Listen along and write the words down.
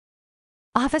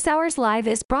Office Hours Live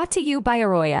is brought to you by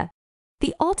Arroya,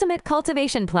 the ultimate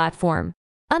cultivation platform.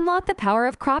 Unlock the power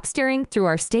of crop steering through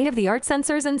our state-of-the-art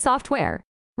sensors and software.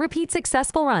 Repeat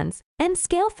successful runs and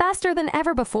scale faster than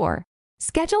ever before.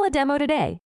 Schedule a demo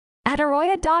today at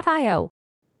arroya.io.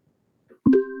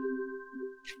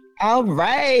 All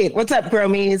right. What's up,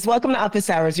 Bromies? Welcome to Office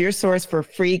Hours, your source for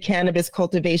free cannabis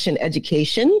cultivation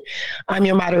education. I'm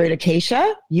your moderator,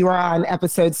 Keisha. You are on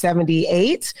episode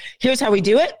 78. Here's how we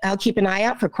do it. I'll keep an eye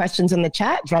out for questions in the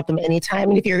chat. Drop them anytime.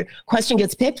 And if your question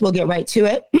gets picked, we'll get right to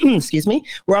it. Excuse me.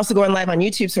 We're also going live on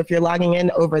YouTube. So if you're logging in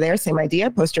over there, same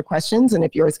idea, post your questions. And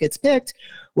if yours gets picked,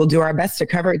 we'll do our best to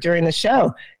cover it during the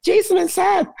show. Jason and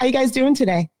Seth, how you guys doing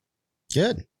today?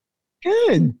 Good.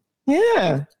 Good.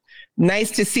 Yeah.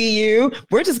 Nice to see you.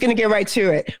 We're just going to get right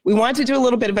to it. We want to do a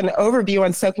little bit of an overview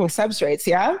on soaking substrates,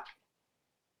 yeah?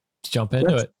 Let's jump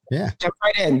into it. Yeah. Jump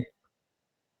right in.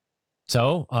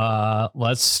 So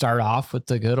let's start off with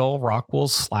the good old Rockwool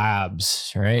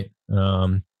slabs, right?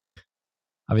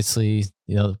 Obviously,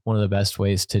 one of the best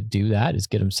ways to do that is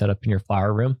get them set up in your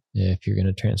flower room. If you're going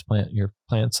to transplant your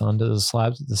plants onto the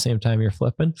slabs at the same time you're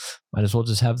flipping, might as well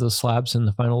just have those slabs in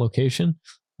the final location.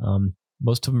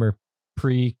 Most of them are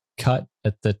pre-cut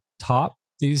at the top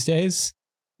these days,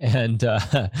 and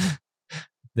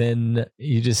then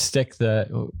you just stick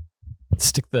the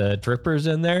drippers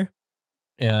in there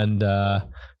and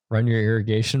run your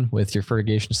irrigation with your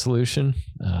fertigation solution.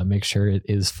 Make sure it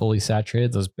is fully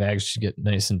saturated. Those bags should get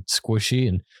nice and squishy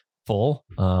and full.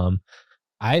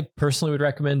 I personally would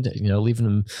recommend leaving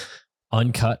them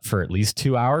uncut for at least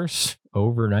 2 hours.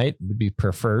 Overnight would be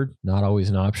preferred, not always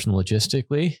an option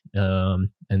logistically. And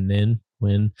then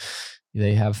when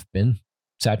they have been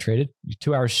saturated,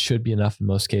 2 hours should be enough in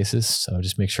most cases. So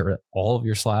just make sure that all of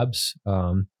your slabs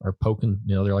are poking,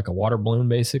 they're like a water balloon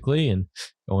basically, and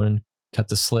go in and cut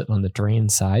the slit on the drain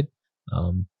side.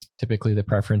 Typically the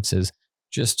preference is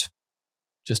just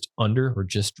under or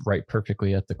just right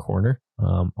perfectly at the corner,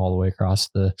 all the way across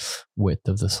the width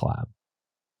of the slab.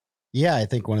 Yeah, I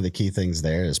think one of the key things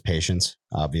there is patience.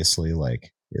 Obviously,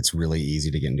 it's really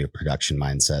easy to get into a production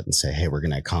mindset and say, hey, we're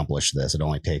going to accomplish this. It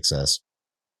only takes us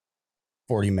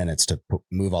 40 minutes to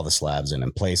move all the slabs in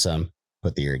and place them,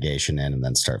 put the irrigation in, and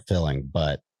then start filling.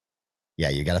 But yeah,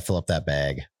 you got to fill up that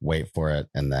bag, wait for it,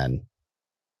 and then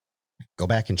go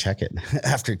back and check it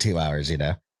after 2 hours,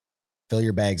 Fill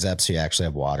your bags up so you actually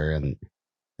have water. And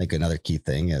I think another key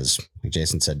thing is, like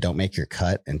Jason said, don't make your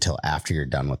cut until after you're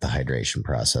done with the hydration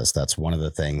process. That's one of the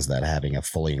things that having a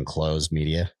fully enclosed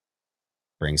media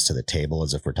brings to the table,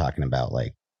 is if we're talking about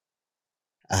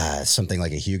something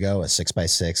like a Hugo, a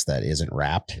 6x6 that isn't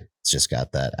wrapped. It's just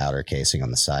got that outer casing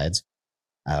on the sides.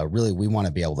 Really, we want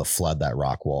to be able to flood that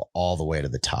Rockwool all the way to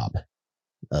the top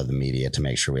of the media to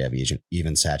make sure we have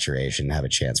even saturation, have a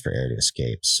chance for air to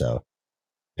escape. So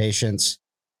patience,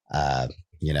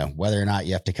 whether or not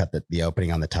you have to cut the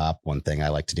opening on the top, one thing I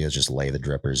like to do is just lay the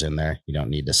drippers in there. You don't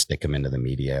need to stick them into the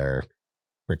media or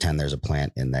pretend there's a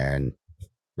plant in there. And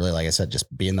really, like I said,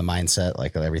 just be in the mindset,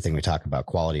 like everything we talk about,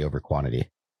 quality over quantity.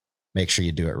 Make sure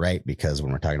you do it right, because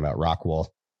when we're talking about Rockwool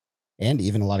and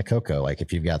even a lot of cocoa, like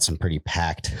if you've got some pretty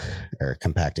packed or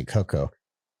compacted cocoa,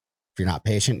 if you're not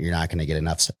patient, you're not going to get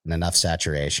enough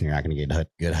saturation. You're not going to get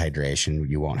good hydration.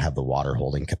 You won't have the water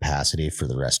holding capacity for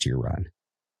the rest of your run.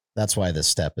 That's why this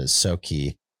step is so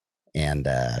key. And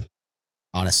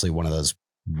honestly, one of those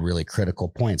really critical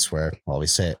points where, we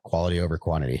say it, quality over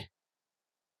quantity.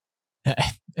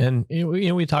 And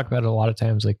we talk about it a lot of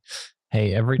times, like,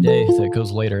 hey, every day that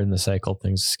goes later in the cycle,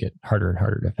 things get harder and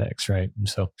harder to fix, right? And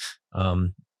so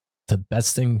the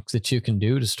best thing that you can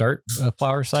do to start a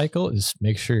flower cycle is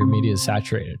make sure your media is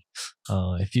saturated.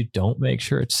 If you don't make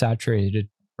sure it's saturated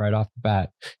right off the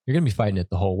bat, you're going to be fighting it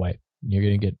the whole way. You're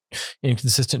going to get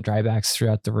inconsistent drybacks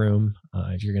throughout the room.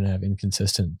 You're going to have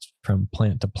inconsistent from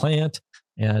plant to plant.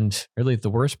 And really the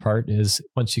worst part is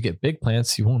once you get big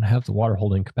plants, you won't have the water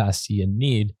holding capacity you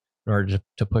need in order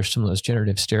to push some of those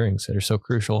generative steerings that are so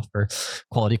crucial for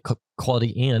quality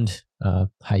and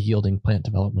high yielding plant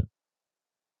development.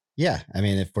 Yeah. I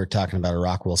mean, if we're talking about a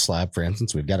Rockwool slab, for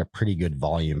instance, we've got a pretty good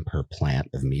volume per plant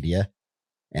of media.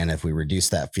 And if we reduce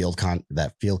that field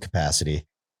capacity,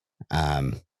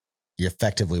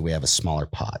 we have a smaller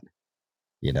pot.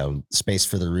 Space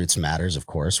for the roots matters, of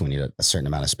course. We need a certain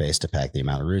amount of space to pack the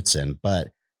amount of roots in. But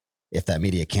if that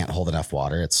media can't hold enough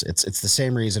water, it's the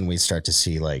same reason we start to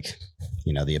see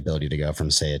the ability to go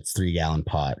from, say, a 3-gallon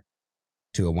pot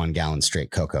to a 1-gallon straight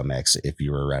cocoa mix. If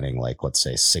you were running let's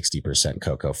say 60%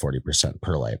 cocoa, 40%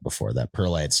 perlite before, that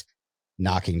perlite's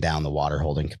knocking down the water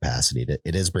holding capacity.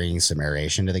 It is bringing some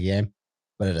aeration to the game.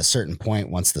 But at a certain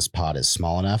point, once this pot is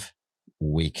small enough,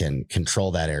 we can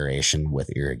control that aeration with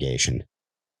irrigation,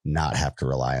 not have to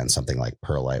rely on something like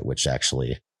perlite, which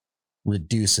actually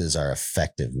reduces our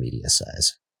effective media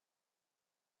size.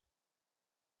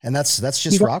 And that's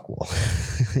just rock wool,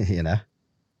 you know?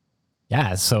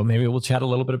 Yeah, so maybe we'll chat a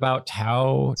little bit about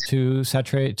how to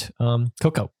saturate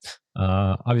cocoa.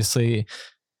 Obviously,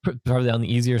 probably on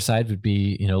the easier side would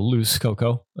be, loose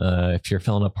cocoa. If you're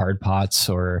filling up hard pots,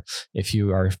 or if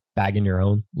you are bagging your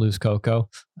own loose cocoa,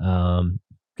 going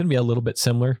to be a little bit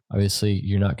similar. Obviously,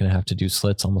 you're not going to have to do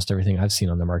slits. Almost everything I've seen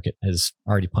on the market is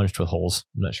already punched with holes.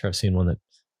 I'm not sure I've seen one that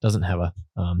doesn't have a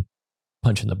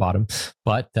punch in the bottom,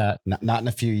 but that not in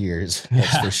a few years,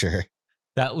 that's for sure.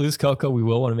 That loose cocoa, we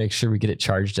will want to make sure we get it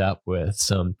charged up with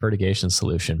some fertigation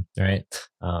solution, right?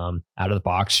 Out of the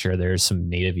box, sure, there's some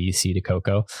native EC to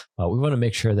cocoa. We want to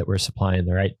make sure that we're supplying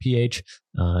the right pH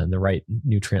and the right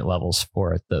nutrient levels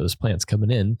for those plants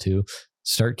coming in to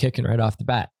start kicking right off the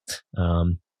bat.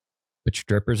 Put your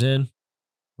drippers in,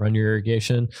 run your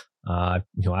irrigation.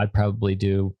 I'd probably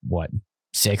do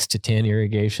 6 to 10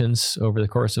 irrigations over the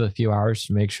course of a few hours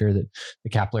to make sure that the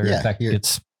capillary effect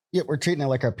gets. Yeah, we're treating it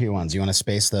like our P1s. You want to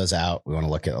space those out. We want to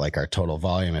look at like our total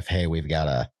volume. If, hey, we've got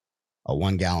a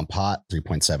 1 gallon pot,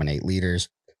 3.78 liters,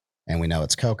 and we know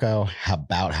it's cocoa,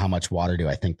 about how much water do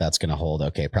I think that's going to hold?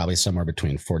 Okay, probably somewhere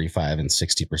between 45 and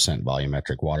 60%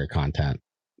 volumetric water content.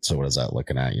 So what is that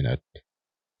looking at?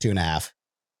 2.5,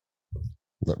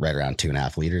 right around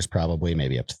 2.5 liters, probably,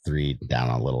 maybe up to 3, down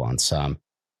a little on some.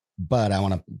 But I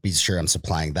want to be sure I'm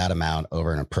supplying that amount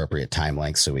over an appropriate time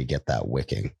length so we get that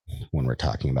wicking when we're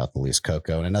talking about the loose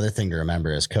cocoa. And another thing to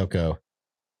remember is cocoa,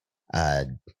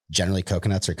 generally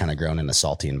coconuts are kind of grown in a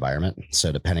salty environment.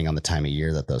 So depending on the time of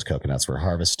year that those coconuts were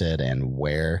harvested and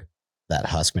where that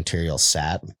husk material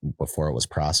sat before it was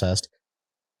processed,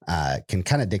 can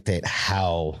kind of dictate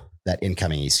how that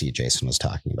incoming EC Jason was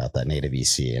talking about, that native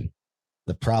EC. And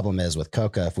the problem is with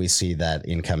cocoa, if we see that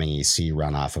incoming EC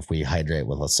runoff, if we hydrate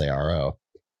with, let's say, RO,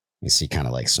 we see kind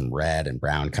of like some red and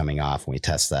brown coming off, and we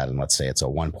test that, and let's say it's a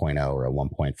 1.0 or a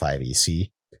 1.5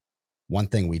 EC. One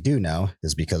thing we do know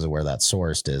is because of where that's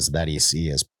sourced is that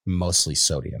EC is mostly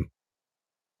sodium.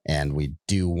 And we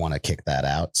do want to kick that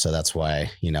out. So that's why,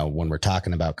 when we're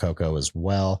talking about cocoa as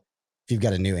well, if you've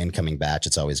got a new incoming batch,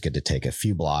 it's always good to take a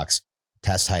few blocks,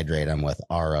 test hydrate them with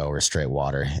RO or straight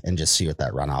water, and just see what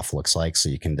that runoff looks like. So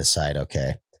you can decide,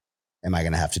 okay, am I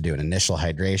going to have to do an initial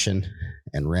hydration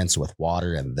and rinse with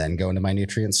water and then go into my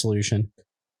nutrient solution?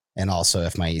 And also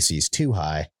if my EC is too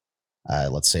high,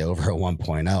 let's say over a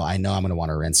 1.0, I know I'm going to want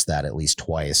to rinse that at least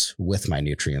twice with my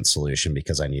nutrient solution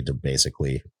because I need to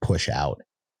basically push out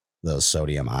those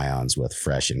sodium ions with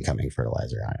fresh incoming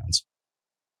fertilizer ions.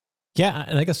 Yeah,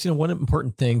 and I guess one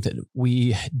important thing that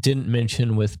we didn't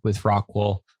mention with rock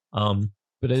wool,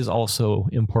 but is also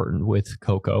important with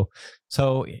cocoa.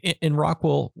 So in rock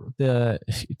wool,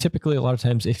 typically a lot of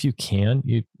times, if you can,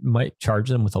 you might charge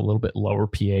them with a little bit lower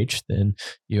pH than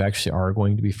you actually are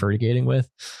going to be fertigating with.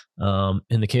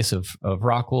 In the case of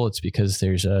rock wool, it's because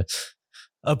there's a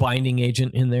binding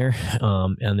agent in there,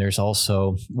 and there's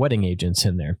also wetting agents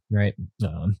in there, right?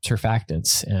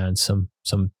 Surfactants and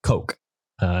some coke.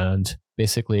 And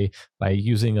basically by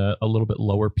using a little bit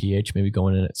lower pH, maybe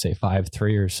going in at say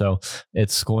 5.3 or so,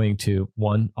 it's going to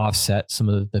offset some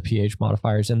of the pH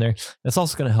modifiers in there. It's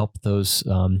also going to help those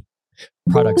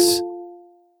products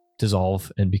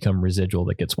dissolve and become residual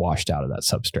that gets washed out of that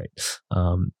substrate.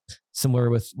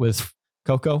 Similar with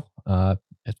cocoa,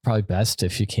 it's probably best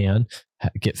if you can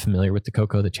get familiar with the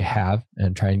cocoa that you have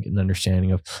and try and get an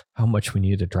understanding of how much we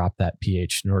need to drop that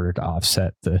pH in order to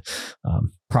offset the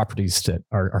properties that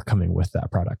are coming with that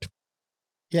product.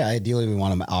 Yeah, ideally we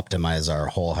want to optimize our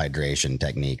whole hydration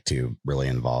technique to really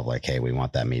involve like, hey, we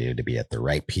want that media to be at the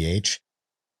right pH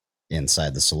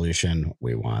inside the solution.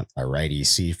 We want a right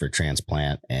EC for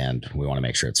transplant, and we want to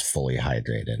make sure it's fully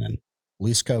hydrated. And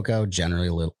loose cocoa,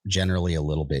 generally a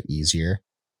little bit easier.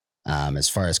 As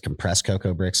far as compressed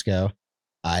cocoa bricks go,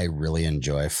 I really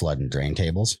enjoy flood and drain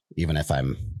tables. Even if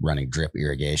I'm running drip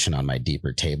irrigation on my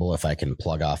deeper table, if I can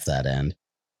plug off that end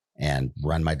and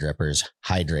run my drippers,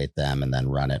 hydrate them, and then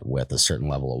run it with a certain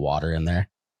level of water in there,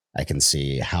 I can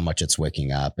see how much it's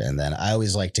wicking up. And then I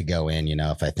always like to go in,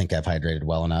 if I think I've hydrated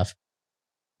well enough,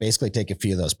 basically take a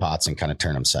few of those pots and kind of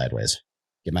turn them sideways.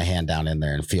 Get my hand down in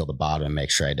there and feel the bottom and make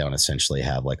sure I don't essentially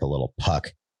have like a little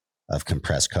puck of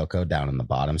compressed cocoa down in the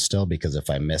bottom still, because if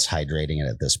I miss hydrating it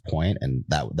at this point, and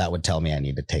that would tell me I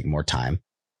need to take more time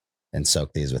and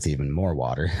soak these with even more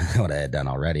water than what I had done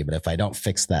already. But if I don't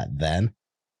fix that, then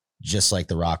just like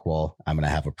the rock wool, I'm going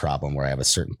to have a problem where I have a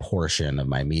certain portion of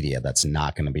my media that's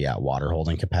not going to be at water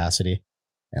holding capacity.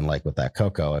 And like with that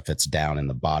cocoa, if it's down in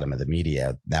the bottom of the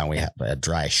media, now we have a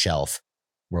dry shelf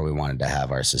where we wanted to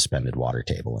have our suspended water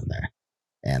table in there.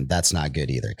 And that's not good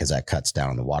either, because that cuts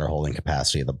down the water holding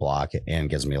capacity of the block and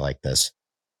gives me like this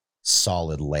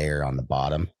solid layer on the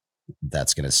bottom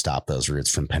that's going to stop those roots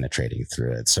from penetrating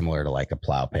through it. Similar to like a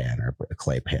plow pan or a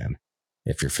clay pan.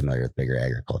 If you're familiar with bigger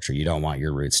agriculture, you don't want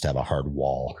your roots to have a hard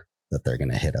wall that they're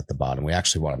going to hit at the bottom. We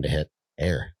actually want them to hit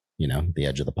air, the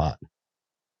edge of the pot.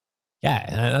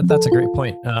 Yeah, that's a great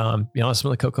point. Some of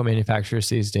the cocoa manufacturers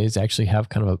these days actually have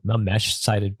kind of a mesh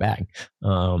sided bag.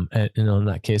 And in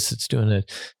that case, it's doing a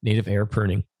native air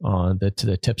pruning to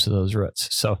the tips of those roots.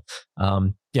 So,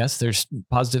 yes, there's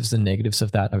positives and negatives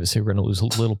of that. Obviously, we're going to lose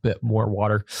a little bit more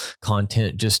water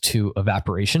content just to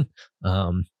evaporation.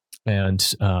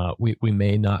 And we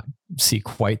may not see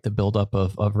quite the buildup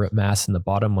of root mass in the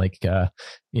bottom, like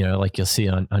you'll see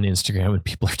on Instagram when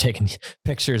people are taking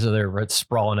pictures of their roots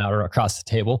sprawling out across the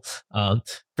table.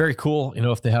 Very cool.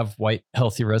 If they have white,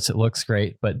 healthy roots, it looks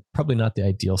great, but probably not the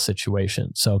ideal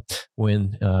situation. So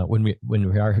when we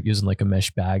are using like a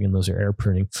mesh bag and those are air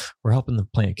pruning, we're helping the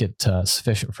plant get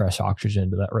sufficient fresh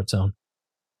oxygen to that root zone.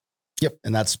 Yep,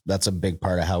 and that's a big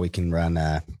part of how we can run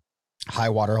high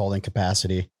water holding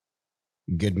capacity.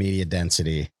 Good media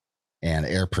density and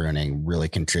air pruning really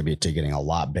contribute to getting a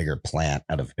lot bigger plant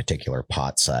out of a particular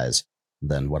pot size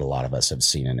than what a lot of us have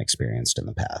seen and experienced in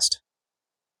the past.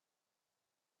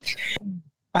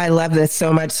 I love this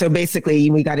so much. So basically,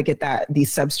 we got to get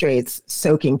these substrates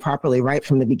soaking properly right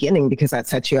from the beginning, because that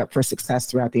sets you up for success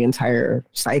throughout the entire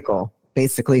cycle,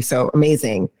 basically. So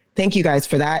amazing. Thank you guys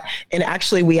for that. And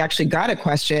actually, we got a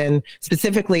question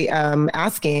specifically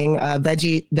asking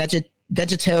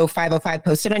Vegito 505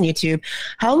 posted on YouTube,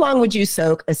 how long would you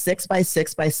soak a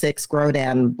 6x6x6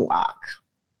 Grodan block?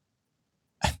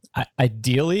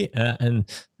 Ideally, and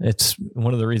it's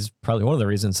one of the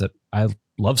reasons that I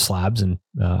love slabs, and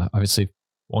obviously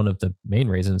one of the main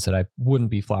reasons that I wouldn't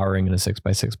be flowering in a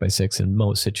 6x6x6 in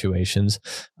most situations,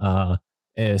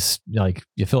 is like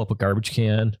you fill up a garbage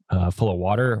can full of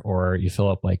water, or you fill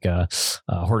up like a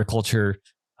horticulture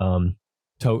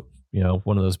tote,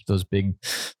 one of those big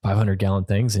 500-gallon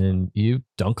things, and you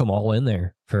dunk them all in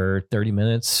there for 30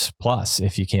 minutes plus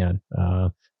if you can.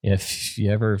 If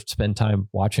you ever spend time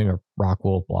watching a rock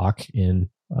wool block in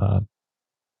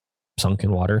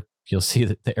sunken water, you'll see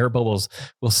that the air bubbles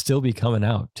will still be coming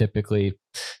out typically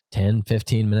 10,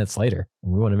 15 minutes later.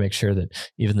 And we want to make sure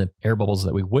that even the air bubbles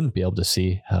that we wouldn't be able to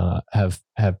see have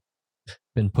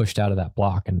been pushed out of that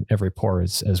block, and every pore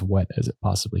is as wet as it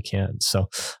possibly can. So,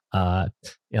 that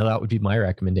would be my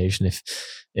recommendation.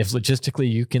 If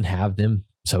logistically you can have them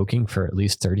soaking for at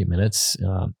least 30 minutes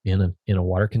in a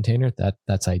water container,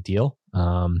 that's ideal.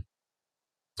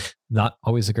 Not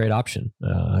always a great option.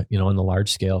 On the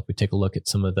large scale, if we take a look at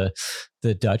some of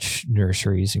the Dutch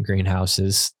nurseries and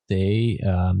greenhouses, they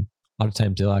a lot of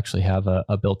times they'll actually have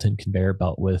a built-in conveyor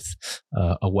belt with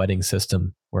a wetting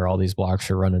system where all these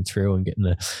blocks are running through and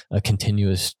getting a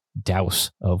continuous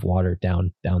douse of water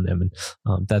down them.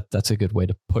 And that's a good way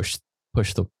to push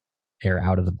the air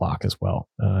out of the block as well.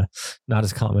 Not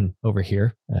as common over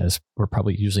here, as we're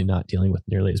probably usually not dealing with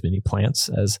nearly as many plants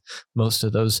as most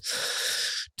of those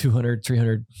 200,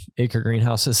 300 acre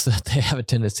greenhouses that they have a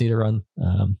tendency to run.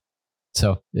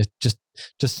 So it's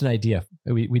just an idea.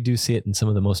 We do see it in some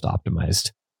of the most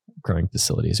optimized growing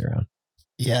facilities around.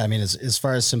 Yeah. I mean, as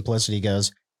far as simplicity goes,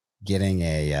 getting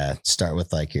start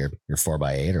with like your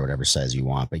 4x8 or whatever size you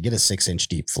want, but get a 6-inch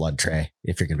deep flood tray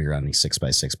if you're going to be running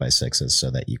 6x6x6s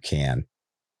so that you can,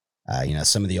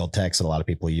 some of the old techs that a lot of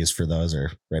people use for those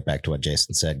are right back to what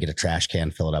Jason said, get a trash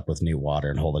can, fill it up with new water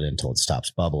and hold it until it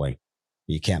stops bubbling.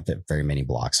 You can't fit very many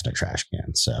blocks in a trash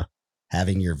can. So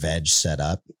having your veg set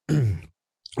up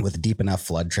with deep enough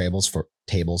flood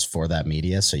tables for that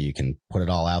media, so you can put it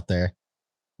all out there,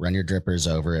 run your drippers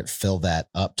over it, fill that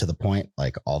up to the point,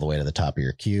 like all the way to the top of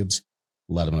your cubes,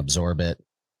 let them absorb it,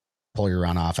 pull your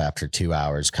runoff after 2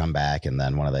 hours, come back. And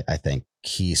then one of the, I think,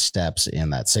 key steps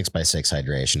in that 6x6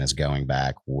 hydration is going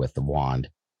back with the wand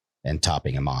and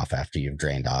topping them off after you've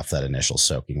drained off that initial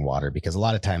soaking water. Because a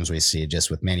lot of times we see just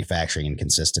with manufacturing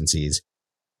inconsistencies,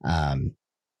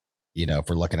 if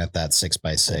we're looking at that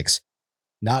 6x6,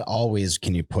 not always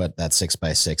can you put that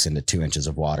 6x6 into 2 inches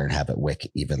of water and have it wick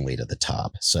evenly to the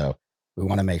top. So we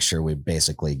want to make sure we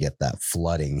basically get that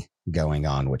flooding going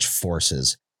on, which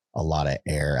forces a lot of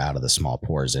air out of the small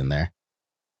pores in there.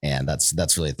 And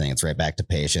that's really the thing. It's right back to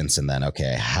patience. And then,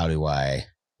 okay, how do I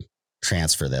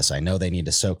transfer this? I know they need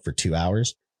to soak for 2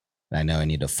 hours. And I know I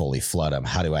need to fully flood them.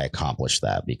 How do I accomplish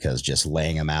that? Because just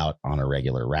laying them out on a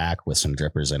regular rack with some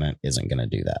drippers in it isn't going to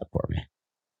do that for me.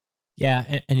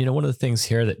 Yeah, one of the things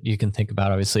here that you can think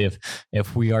about, obviously,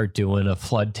 if we are doing a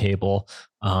flood table,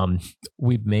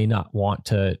 we may not want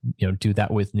to do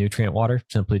that with nutrient water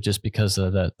simply just because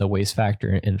of the waste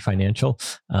factor and financial.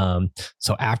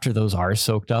 So after those are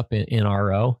soaked up in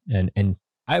RO, and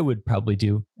I would probably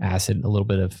do acid, a little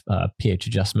bit of pH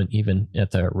adjustment even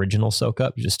at the original soak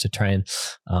up, just to try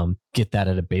and get that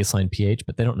at a baseline pH,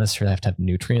 but they don't necessarily have to have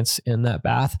nutrients in that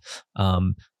bath.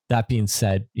 That being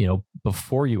said,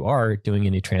 before you are doing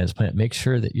any transplant, make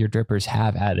sure that your drippers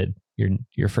have added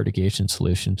your fertigation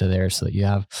solution to there so that you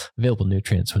have available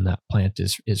nutrients when that plant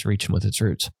is reaching with its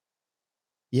roots.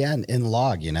 Yeah, and in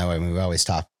log, I mean, we always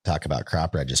talk about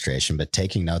crop registration, but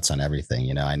taking notes on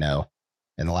everything. I know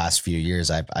in the last few years,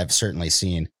 I've certainly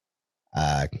seen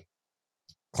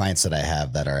clients that I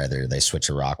have that are either they switch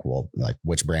a rock wool, like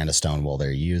which brand of stone wool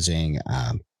they're using.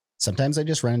 Sometimes I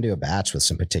just run into a batch with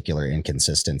some particular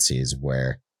inconsistencies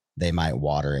where they might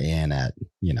water in at,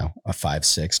 a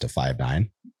 5.6 to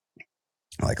 5.9,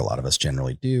 like a lot of us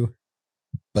generally do.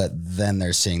 But then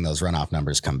they're seeing those runoff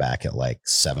numbers come back at like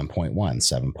 7.1,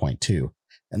 7.2.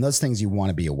 And those things you want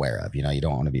to be aware of. You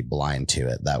don't want to be blind to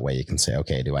it. That way you can say,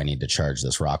 okay, do I need to charge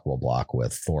this rock wool block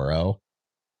with 4.0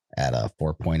 at a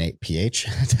 4.8 pH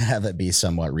to have it be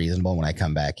somewhat reasonable when I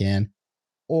come back in?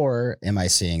 Or am I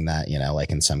seeing that, like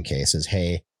in some cases,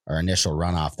 hey, our initial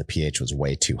runoff, the pH was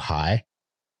way too high.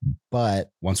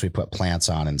 But once we put plants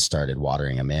on and started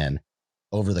watering them in,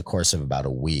 over the course of about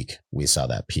a week, we saw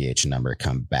that pH number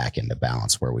come back into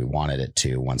balance where we wanted it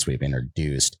to once we've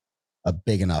introduced a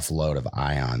big enough load of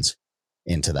ions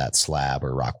into that slab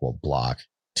or rock wool block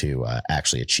to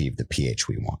actually achieve the pH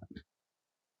we want.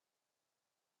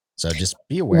 So just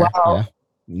be aware. Wow.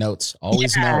 Notes,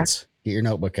 always notes. Get your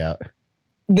notebook out.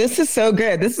 This is so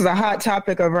good. This is a hot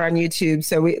topic over on YouTube.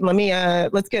 So let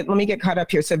me get caught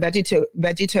up here. So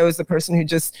Vegito is the person who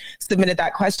just submitted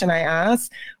that question I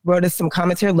asked, wrote us some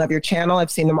comments here. Love your channel.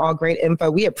 I've seen them all. Great info.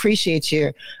 We appreciate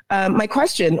you. My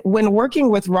question, when working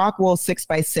with rock wool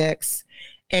 6x6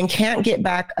 and can't get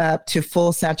back up to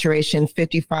full saturation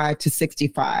 55 to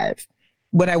 65,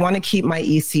 would I want to keep my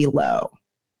EC low?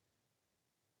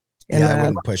 Yeah, I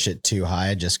wouldn't push it too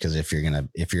high just because if you're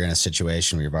in a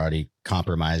situation where you've already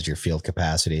compromised your field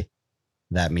capacity,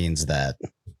 that means that,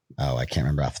 I can't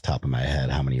remember off the top of my head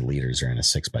how many liters are in a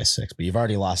 6x6, but you've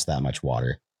already lost that much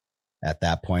water. At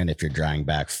that point, if you're drying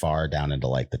back far down into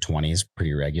like the 20s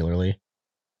pretty regularly,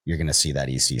 you're going to see that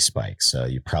EC spike. So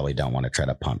you probably don't want to try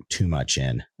to pump too much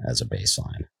in as a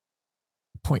baseline.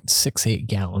 0.68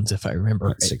 gallons, if I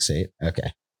remember. 0.68.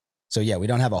 Okay. So yeah, we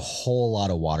don't have a whole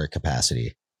lot of water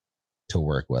capacity to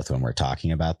work with when we're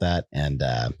talking about that. And,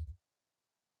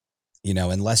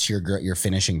 unless you're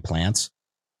finishing plants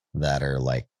that are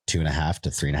like 2.5 to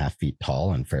 3.5 feet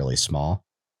tall and fairly small,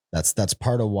 that's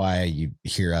part of why you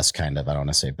hear us kind of, I don't want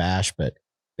to say bash, but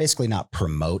basically not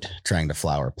promote trying to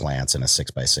flower plants in a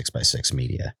 6x6x6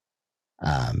 media.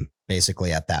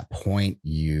 Basically at that point,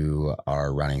 you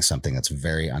are running something that's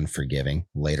very unforgiving.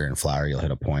 Later in flower, you'll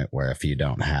hit a point where if you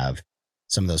don't have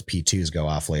some of those P2s go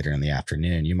off later in the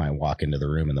afternoon, you might walk into the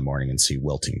room in the morning and see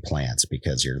wilting plants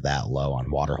because you're that low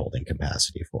on water holding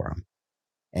capacity for them.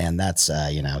 And that's,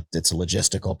 it's a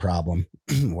logistical problem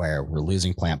where we're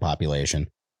losing plant population.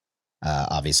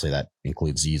 Obviously that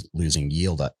includes losing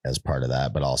yield as part of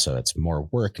that, but also it's more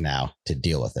work now to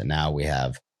deal with it. Now we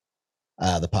have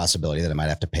the possibility that I might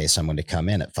have to pay someone to come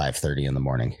in at 5:30 in the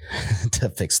morning to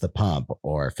fix the pump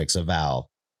or fix a valve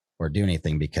or do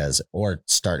anything or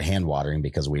start hand watering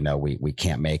because we know we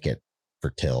can't make it for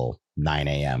till 9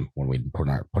 a.m. when we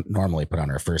normally put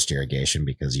on our first irrigation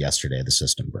because yesterday the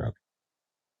system broke.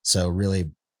 So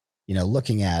really,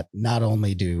 looking at not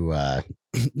only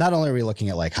are we looking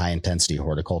at like high intensity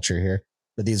horticulture here,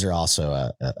 but these are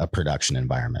also a production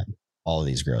environment. All of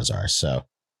these grows are. So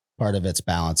part of it's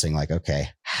balancing like, okay,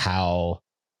 how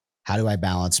do I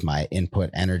balance my input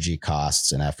energy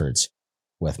costs and efforts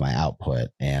with my output?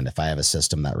 And if I have a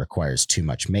system that requires too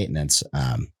much maintenance,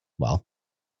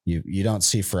 you don't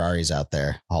see Ferraris out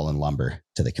there hauling lumber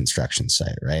to the construction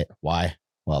site, right? Why?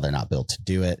 Well, they're not built to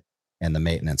do it. And the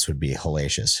maintenance would be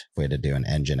hellacious if we had to do an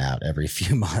engine out every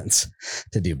few months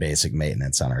to do basic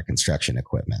maintenance on our construction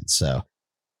equipment. So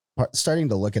starting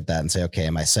to look at that and say, okay,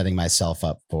 am I setting myself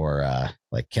up for,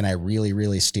 can I really,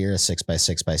 really steer a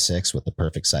 6x6x6 with the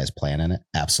perfect size plant in it?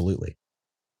 Absolutely.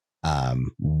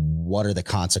 What are the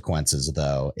consequences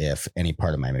though, if any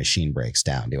part of my machine breaks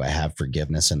down? Do I have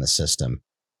forgiveness in the system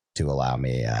to allow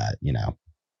me,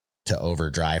 to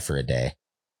over dry for a day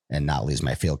and not lose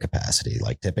my field capacity?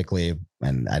 Like typically,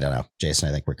 and I don't know, Jason,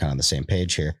 I think we're kind of on the same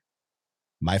page here.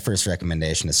 My first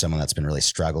recommendation to someone that's been really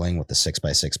struggling with the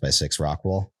 6x6x6 rock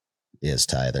wool is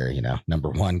to either, number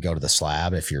one, go to the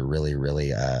slab if you're really,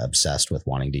 really obsessed with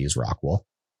wanting to use rock wool.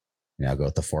 Go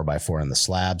with the 4x4 in the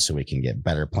slab so we can get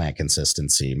better plant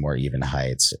consistency, more even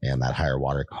heights, and that higher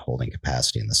water holding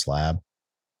capacity in the slab.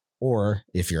 Or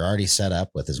if you're already set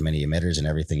up with as many emitters and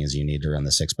everything as you need to run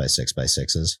the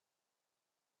 6x6x6s,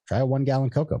 try a 1 gallon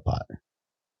cocoa pot.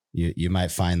 You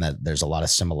might find that there's a lot of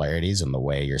similarities in the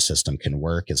way your system can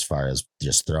work as far as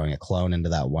just throwing a clone into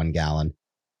that 1 gallon,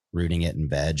 rooting it in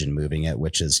veg and moving it,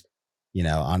 which is,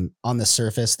 on the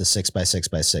surface, the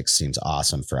 6x6x6 seems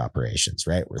awesome for operations,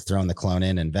 right? We're throwing the clone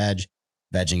in and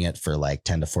vegging it for like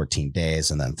 10 to 14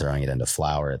 days and then throwing it into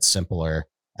flour. It's simpler.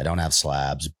 I don't have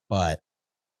slabs, but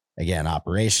again,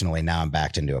 operationally, now I'm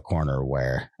backed into a corner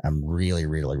where I'm really,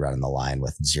 really running the line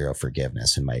with zero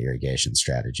forgiveness in my irrigation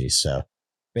strategy. So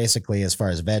basically, as far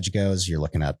as veg goes, you're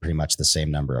looking at pretty much the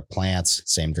same number of plants,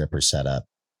 same dripper setup.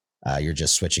 You're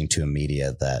just switching to a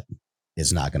media that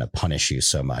is not going to punish you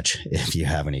so much if you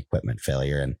have an equipment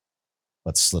failure. And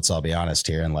let's all be honest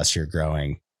here, unless you're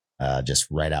growing just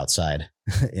right outside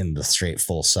in the straight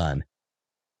full sun,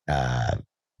 I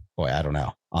don't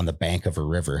know, on the bank of a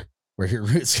river where your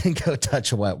roots can go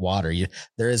touch wet water,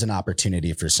 there is an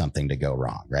opportunity for something to go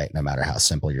wrong, right? No matter how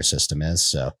simple your system is.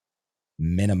 So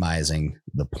minimizing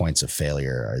the points of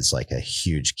failure is like a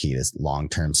huge key to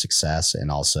long-term success.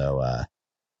 And also,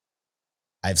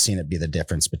 I've seen it be the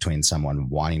difference between someone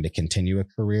wanting to continue a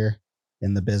career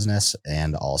in the business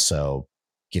and also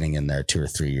getting in there 2 or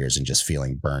 3 years and just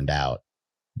feeling burned out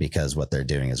because what they're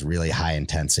doing is really high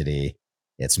intensity.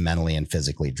 It's mentally and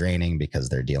physically draining because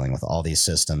they're dealing with all these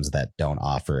systems that don't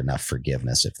offer enough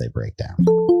forgiveness if they break down.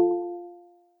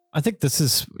 I think this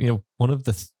is, one of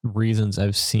the reasons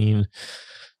I've seen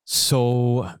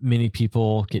so many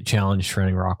people get challenged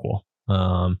running rock wool.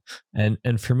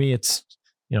 And for me, it's,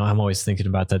 I'm always thinking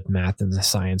about the math and the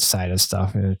science side of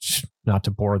stuff, and it's not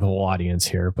to bore the whole audience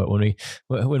here, but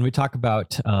when we talk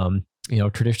about,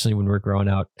 traditionally when we're growing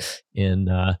out in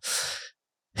the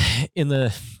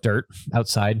dirt,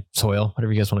 outside soil,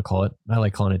 whatever you guys want to call it. I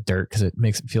like calling it dirt because it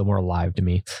makes it feel more alive to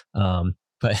me.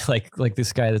 But like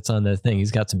this guy that's on the thing,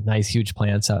 he's got some nice huge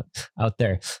plants out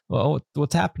there. Well,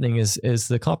 what's happening is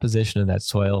the composition of that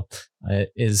soil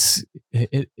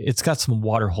it's got some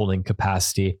water holding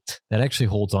capacity that actually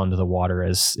holds onto the water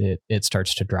as it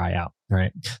starts to dry out.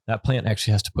 Right, that plant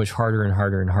actually has to push harder and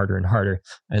harder and harder and harder,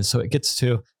 and so it gets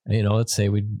to let's say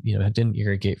we didn't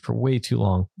irrigate for way too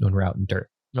long when we're out in dirt.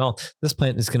 Well, this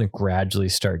plant is going to gradually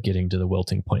start getting to the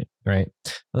wilting point. Right,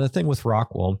 now, the thing with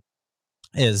rock wool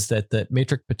is that the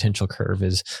matrix potential curve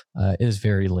is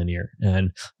very linear.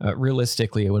 And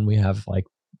realistically, when we have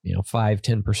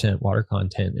 5-10% water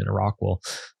content in a rock wool,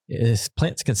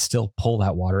 plants can still pull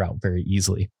that water out very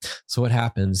easily. So what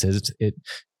happens is it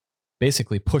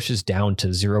basically pushes down to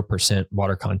 0%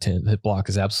 water content. The block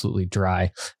is absolutely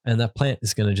dry, and that plant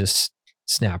is going to just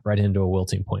snap right into a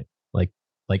wilting point, like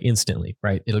instantly,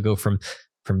 right? It'll go from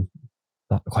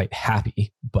not quite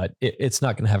happy, but it's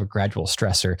not going to have a gradual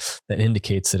stressor that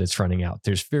indicates that it's running out.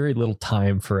 There's very little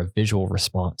time for a visual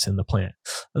response in the plant.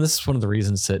 And this is one of the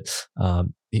reasons that,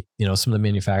 some of the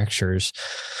manufacturers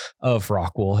of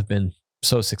rock wool have been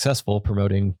so successful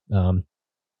promoting the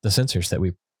sensors that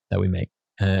we make.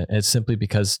 It's simply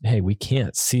because, hey, we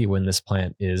can't see when this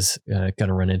plant is going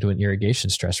to run into an irrigation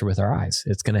stressor with our eyes.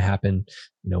 It's going to happen,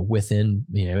 within,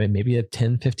 maybe a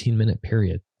 10, 15 minute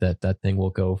period that thing will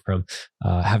go from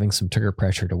having some trigger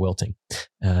pressure to wilting.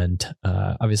 And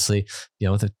obviously,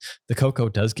 the cocoa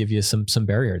does give you some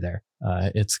barrier there.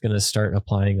 It's going to start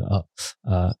applying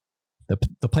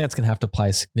the plant's going to have to apply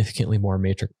significantly more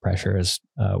matrix pressure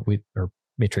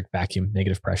matrix vacuum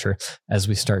negative pressure as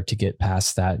we start to get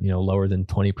past that, lower than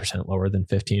 20%, lower than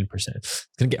 15%. It's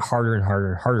going to get harder and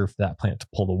harder and harder for that plant to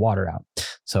pull the water out.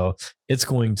 So it's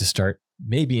going to start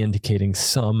maybe indicating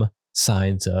some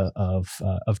signs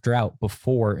of drought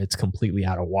before it's completely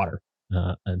out of water.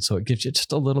 And so it gives you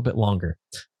just a little bit longer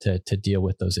to deal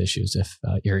with those issues. If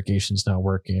irrigation's not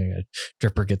working, a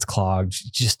dripper gets clogged,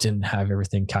 you just didn't have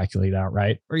everything calculated out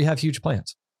right, or you have huge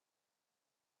plants.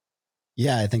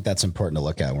 Yeah, I think that's important to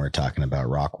look at when we're talking about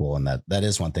rock wool. And that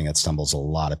is one thing that stumbles a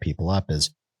lot of people up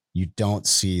is you don't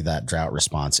see that drought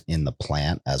response in the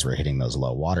plant as we're hitting those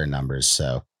low water numbers.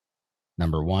 So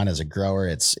number one, as a grower,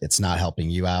 it's not helping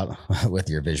you out with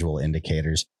your visual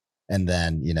indicators. And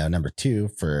then, number two,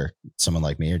 for someone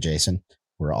like me or Jason,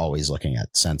 we're always looking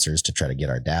at sensors to try to get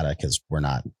our data because we're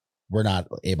not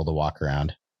able to walk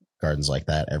around gardens like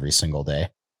that every single day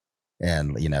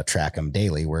and, track them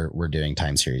daily. We're doing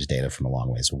time series data from a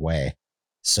long ways away.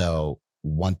 So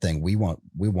one thing we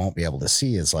won't be able to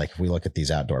see is like, if we look at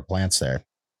these outdoor plants there,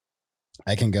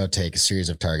 I can go take a series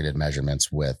of targeted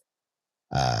measurements with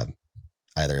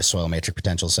either a soil matrix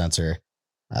potential sensor,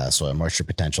 soil moisture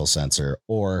potential sensor,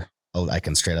 or I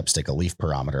can straight up stick a leaf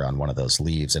barometer on one of those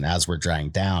leaves. And as we're drying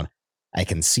down, I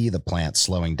can see the plant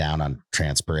slowing down on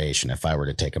transpiration. If I were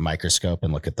to take a microscope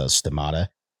and look at those stomata,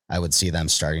 I would see them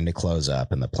starting to close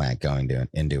up and the plant going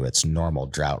into its normal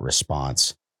drought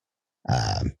response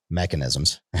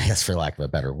mechanisms, I guess, for lack of a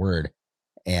better word.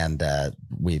 And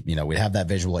we'd have that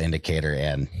visual indicator.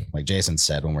 And like Jason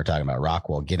said, when we're talking about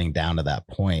rockwool, getting down to that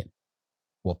point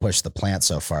will push the plant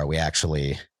so far, we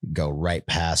actually go right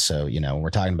past. So, when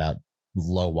we're talking about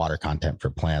low water content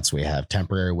for plants, we have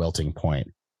temporary wilting point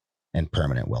and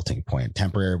permanent wilting point.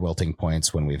 Temporary wilting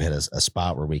points when we've hit a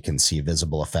spot where we can see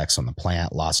visible effects on the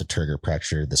plant, loss of turgor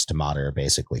pressure, the stomata are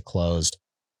basically closed.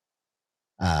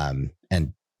 And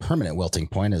permanent wilting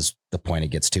point is the point it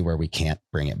gets to where we can't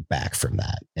bring it back from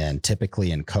that. And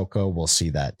typically in cocoa, we'll see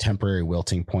that temporary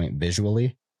wilting point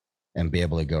visually and be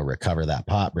able to go recover that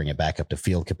pot, bring it back up to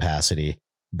field capacity,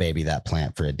 baby that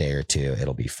plant for a day or two,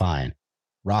 it'll be fine.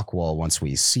 Rockwool, once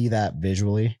we see that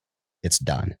visually, it's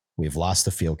done. We've lost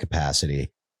the field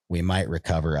capacity. We might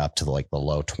recover up to the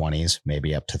low 20s,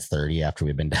 maybe up to 30 after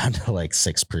we've been down to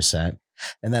 6%.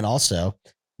 And then also,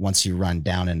 once you run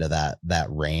down into that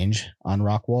range on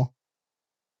rockwool,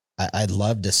 I'd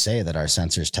love to say that our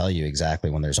sensors tell you exactly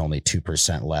when there's only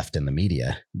 2% left in the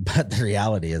media, but the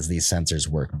reality is these sensors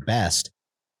work best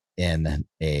in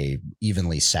a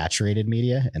evenly saturated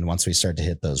media. And once we start to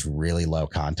hit those really low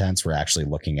contents, we're actually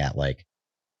looking at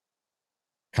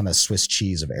kind of Swiss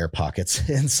cheese of air pockets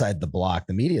inside the block.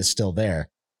 The media is still there,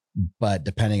 but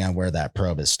depending on where that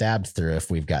probe is stabbed through, if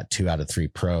we've got 2 out of 3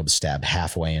 probes stabbed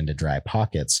halfway into dry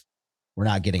pockets, we're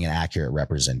not getting an accurate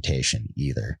representation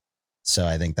either. So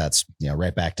I think that's,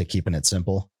 right back to keeping it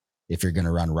simple. If you're going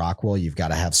to run rockwool, you've got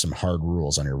to have some hard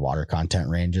rules on your water content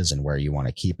ranges and where you want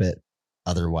to keep it.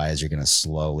 Otherwise, you're going to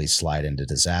slowly slide into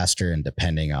disaster. And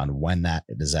depending on when that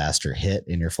disaster hit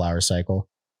in your flower cycle,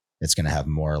 it's going to have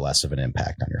more or less of an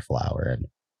impact on your flower. And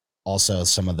also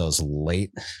some of those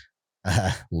late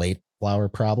flower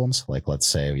problems, like let's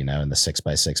say, in the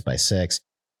 6x6x6,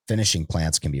 finishing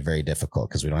plants can be very difficult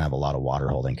because we don't have a lot of water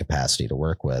holding capacity to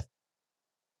work with.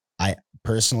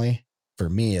 For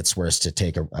me, it's worse to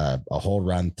take a whole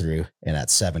run through and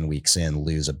at 7 weeks in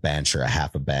lose a bench or a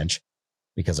half a bench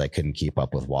because I couldn't keep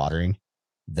up with watering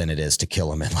than it is to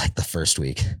kill them in the first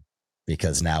week,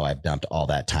 because now I've dumped all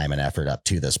that time and effort up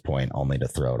to this point only to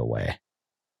throw it away.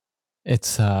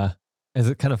 It's kind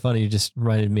of funny. You just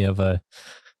reminded me of a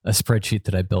spreadsheet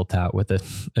that I built out with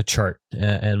a chart,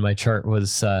 and my chart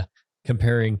was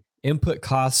comparing input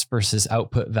costs versus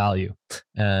output value.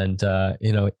 And,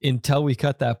 until we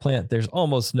cut that plant, there's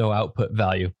almost no output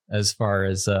value as far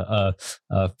as a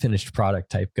finished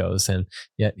product type goes. And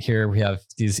yet here we have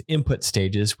these input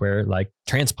stages where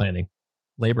transplanting,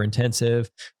 labor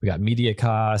intensive, we got media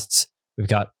costs, we've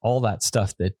got all that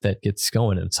stuff that gets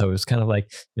going. And so it's kind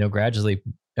of gradually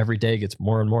every day gets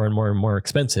more and more and more and more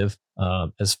expensive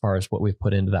as far as what we've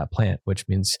put into that plant, which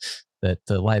means that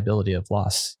the liability of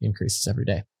loss increases every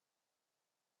day.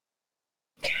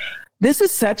 This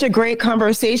is such a great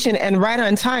conversation and right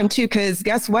on time too, because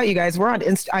guess what, you guys, we're on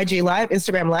IG Live,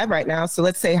 Instagram Live right now. So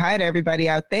let's say hi to everybody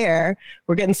out there.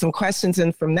 We're getting some questions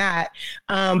in from that.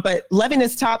 But loving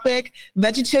this topic,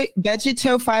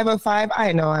 Vegito 505.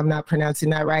 I know I'm not pronouncing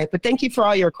that right, but thank you for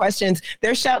all your questions.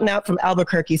 They're shouting out from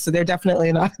Albuquerque, so they're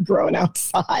definitely not growing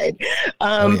outside.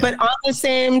 But on the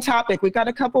same topic, we've got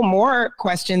a couple more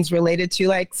questions related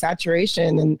to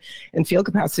saturation and field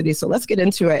capacity. So let's get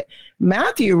into it.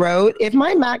 Matthew wrote, if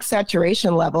my max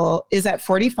saturation level is at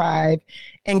 45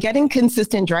 and getting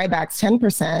consistent drybacks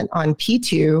 10% on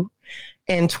P2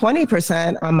 and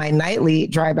 20% on my nightly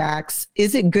drybacks,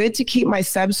 is it good to keep my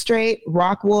substrate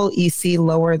rockwool EC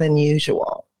lower than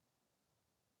usual?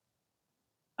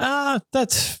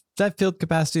 That field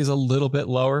capacity is a little bit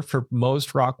lower for most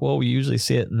rockwool. We usually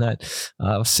see it in that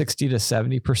 60 to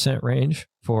 70% range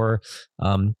for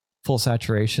full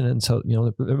saturation. And so,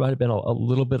 there might have been a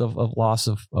little bit of loss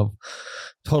of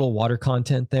total water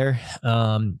content there.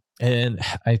 And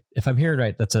if I'm hearing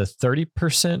right, that's a 30%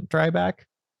 dryback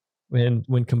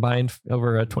when combined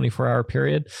over a 24-hour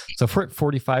period. So if we're at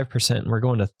 45% and we're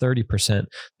going to 30%,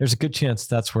 there's a good chance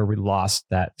that's where we lost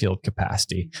that field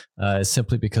capacity,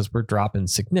 simply because we're dropping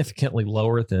significantly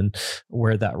lower than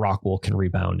where that rockwool can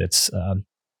rebound its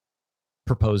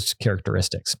proposed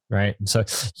characteristics, right? And so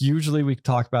usually we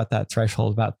talk about that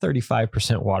threshold, about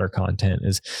 35% water content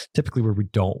is typically where we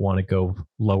don't want to go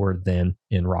lower than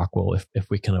in rock wool if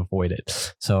we can avoid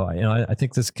it. So, I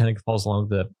think this kind of falls along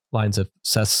the lines of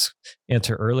Seth's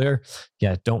answer earlier.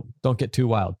 Yeah, don't get too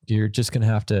wild. You're just going to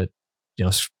have to,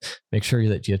 make sure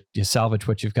that you salvage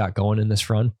what you've got going in this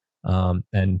run,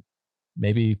 and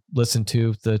maybe listen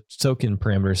to the soak-in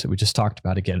parameters that we just talked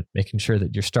about again, making sure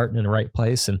that you're starting in the right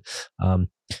place and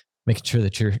making sure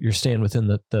that you're staying within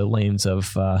the lanes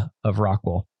of rock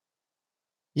wool.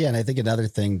 Yeah, and I think another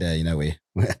thing that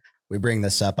we bring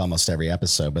this up almost every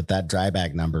episode, but that dry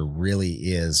bag number really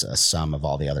is a sum of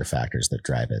all the other factors that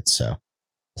drive it. So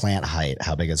plant height,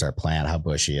 how big is our plant? How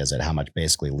bushy is it? How much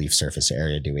basically leaf surface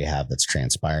area do we have that's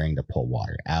transpiring to pull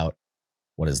water out?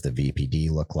 What does the VPD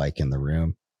look like in the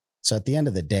room? So at the end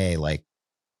of the day, like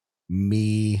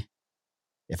me,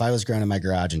 if I was growing in my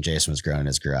garage and Jason was growing in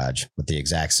his garage with the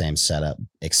exact same setup,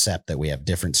 except that we have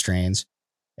different strains,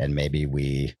 and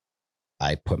maybe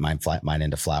I put mine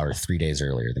into flower 3 days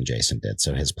earlier than Jason did.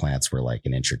 So his plants were like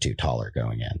an inch or two taller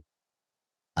going in.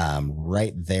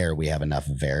 Right there, we have enough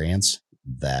variance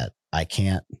that I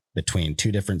can't, between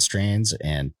two different strains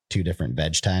and two different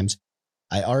veg times,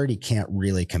 I already can't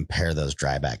really compare those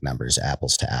dry bag numbers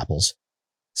apples to apples.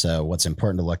 So what's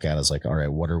important to look at is like, all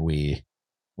right, what are we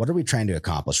trying to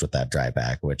accomplish with that dry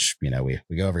bag? Which, we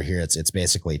go over here. It's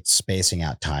basically spacing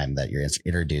out time that you're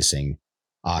introducing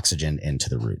oxygen into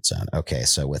the root zone. Okay.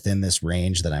 So within this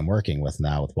range that I'm working with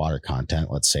now with water content,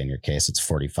 let's say in your case, it's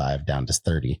 45 down to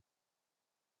 30.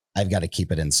 I've got to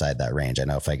keep it inside that range. I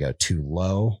know if I go too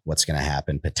low, what's going to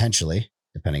happen potentially,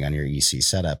 depending on your EC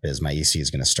setup, is my EC is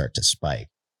going to start to spike.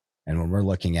 And when we're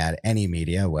looking at any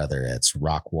media, whether it's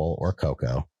rock wool or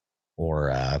cocoa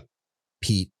or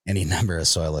peat, any number of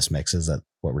soilless mixes, that's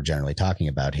what we're generally talking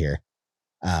about here,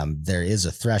 there is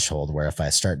a threshold where if I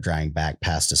start drying back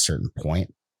past a certain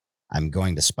point, I'm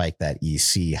going to spike that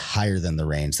EC higher than the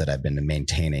range that I've been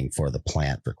maintaining for the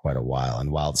plant for quite a while.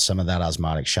 And while some of that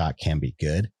osmotic shock can be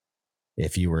good,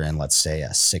 if you were in, let's say,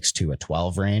 a 6 to a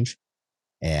 12 range,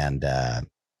 and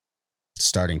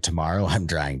starting tomorrow, I'm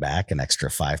drying back an extra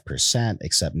 5%,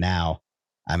 except now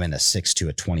I'm in a 6 to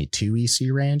a 22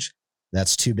 EC range.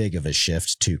 That's too big of a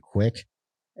shift too quick.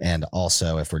 And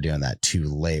also, if we're doing that too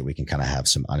late, we can kind of have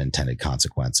some unintended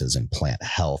consequences in plant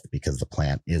health, because the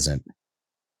plant isn't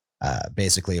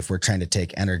basically, if we're trying to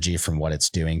take energy from what it's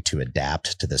doing to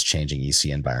adapt to this changing EC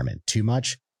environment too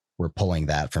much, we're pulling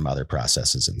that from other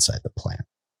processes inside the plant.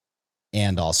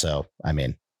 And also,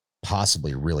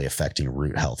 possibly really affecting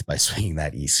root health by swinging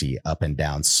that EC up and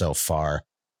down so far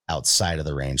outside of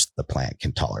the range that the plant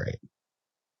can tolerate.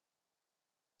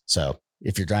 So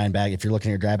if you're looking at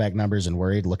your dry bag numbers and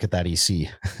worried, look at that EC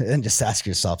and just ask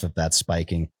yourself if that's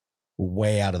spiking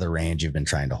way out of the range you've been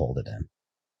trying to hold it in.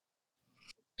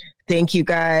 Thank you,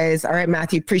 guys. All right,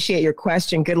 Matthew, appreciate your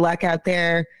question. Good luck out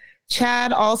there.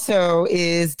 Chad also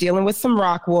is dealing with some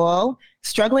rock wool,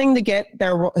 struggling to get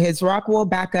his rock wool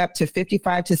back up to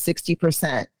 55 to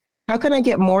 60%. How can I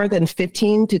get more than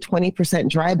 15 to 20%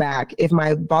 dry back if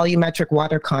my volumetric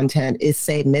water content is,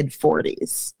 say,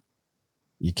 mid-40s?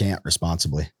 You can't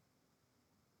responsibly.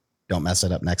 Don't mess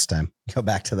it up next time. Go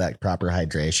back to that proper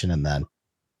hydration. And then,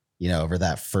 over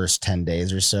that first 10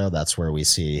 days or so, that's where we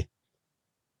see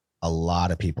a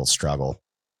lot of people struggle,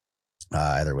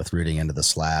 either with rooting into the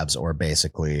slabs or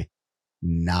basically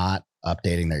not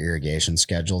updating their irrigation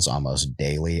schedules almost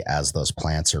daily as those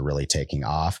plants are really taking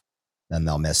off. Then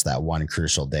they'll miss that one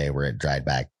crucial day where it dried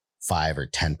back 5 or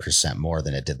 10% more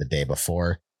than it did the day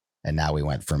before. And now we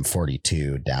went from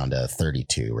 42 down to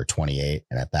 32 or 28.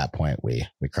 And at that point, we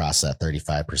crossed that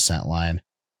 35% line.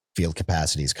 Field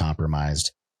capacity is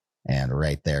compromised. And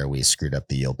right there, we screwed up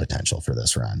the yield potential for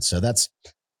this run. So that's,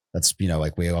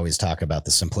 like we always talk about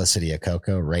the simplicity of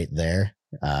cocoa right there.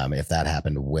 If that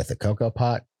happened with a cocoa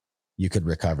pot, you could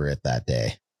recover it that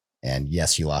day. And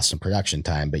yes, you lost some production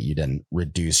time, but you didn't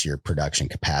reduce your production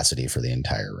capacity for the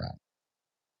entire run.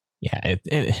 Yeah.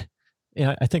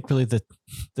 I think really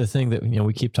the thing that,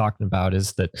 we keep talking about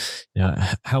is that,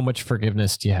 how much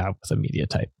forgiveness do you have with a media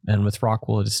type? And with rock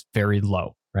wool, it's very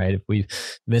low, right? If we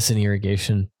miss an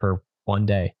irrigation for one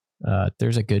day,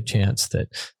 there's a good chance that,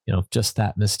 just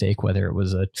that mistake, whether it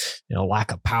was a,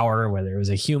 lack of power, whether it was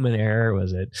a human error,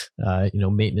 was it,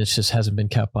 maintenance just hasn't been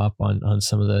kept up on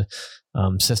some of the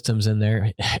systems in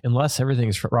there, unless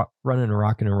everything's running and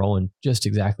rocking and rolling just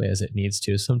exactly as it needs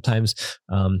to. Sometimes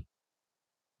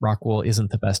rock wool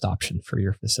isn't the best option for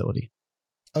your facility.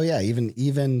 Oh yeah.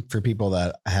 Even for people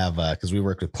that have, cause we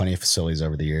worked with plenty of facilities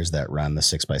over the years that run the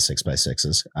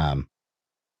 6x6x6s.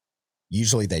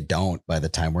 Usually they don't by the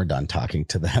time we're done talking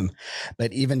to them.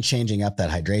 But even changing up that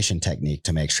hydration technique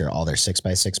to make sure all their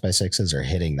 6x6x6s are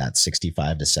hitting that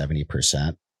 65 to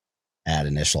 70% at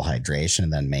initial hydration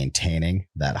and then maintaining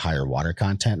that higher water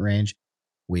content range.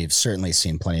 We've certainly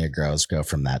seen plenty of grows go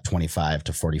from that 25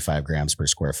 to 45 grams per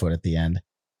square foot at the end,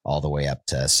 all the way up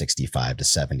to 65 to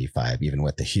 75, even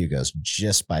with the Hugos,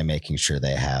 just by making sure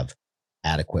they have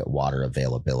adequate water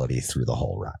availability through the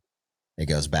whole run. It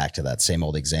goes back to that same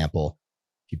old example.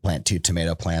 If you plant 2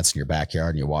 tomato plants in your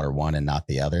backyard and you water one and not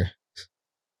the other,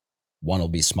 one will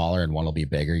be smaller and one will be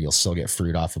bigger. You'll still get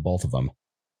fruit off of both of them,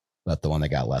 but the one that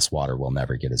got less water will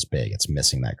never get as big. It's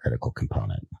missing that critical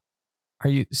component. Are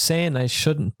you saying I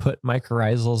shouldn't put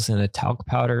mycorrhizals in a talc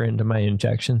powder into my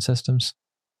injection systems?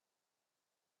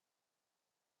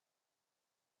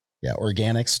 Yeah,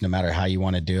 organics, no matter how you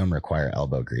want to do them, require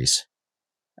elbow grease.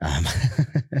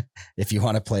 If you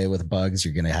want to play with bugs,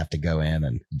 you're going to have to go in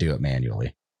and do it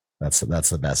manually. That's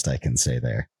the best I can say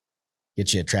there.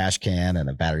 Get you a trash can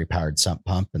and a battery powered sump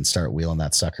pump and start wheeling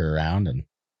that sucker around and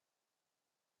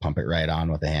pump it right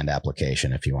on with a hand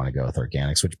application if you want to go with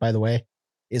organics, which, by the way,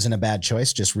 isn't a bad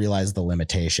choice. Just realize the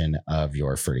limitation of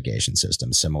your fertigation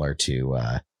system, similar to,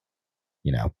 a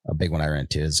big one I run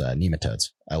into is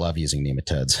nematodes. I love using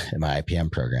nematodes in my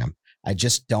IPM program. I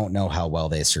just don't know how well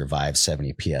they survive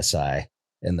 70 PSI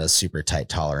in those super tight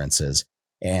tolerances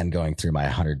and going through my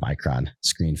 100 micron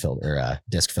screen filter or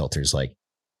disc filters. Like,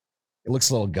 it looks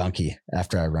a little gunky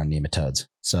after I run nematodes.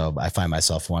 So I find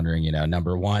myself wondering,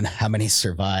 number one, how many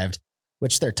survived,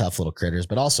 which they're tough little critters,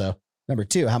 but also number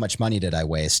two, how much money did I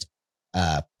waste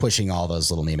pushing all those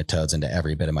little nematodes into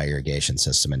every bit of my irrigation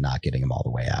system and not getting them all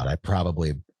the way out? I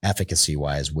probably, efficacy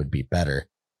wise, would be better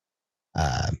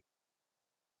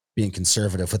being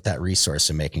conservative with that resource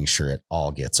and making sure it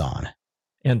all gets on.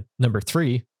 And number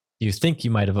three, you think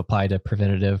you might have applied a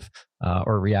preventative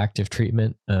or reactive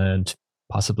treatment and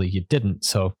possibly you didn't.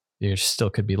 So there still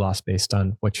could be loss based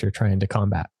on what you're trying to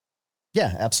combat.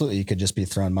 Yeah, absolutely. You could just be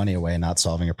throwing money away, not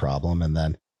solving a problem. And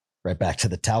then right back to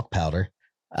the talc powder.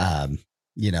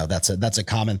 That's a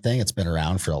common thing. It's been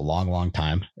around for a long, long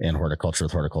time in horticulture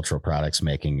with horticultural products,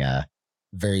 making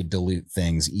very dilute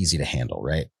things easy to handle,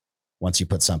 right? Once you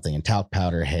put something in talc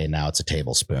powder, hey, now it's a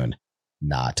tablespoon,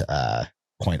 not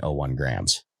 0.01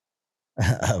 grams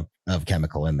of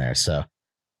chemical in there. So,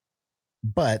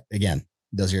 but again,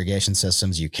 those irrigation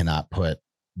systems, you cannot put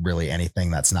really anything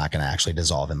that's not going to actually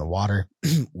dissolve in the water,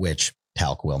 which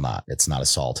talc will not. It's not a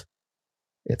salt.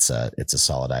 It's a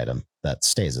solid item that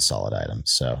stays a solid item.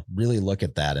 So really look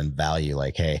at that and value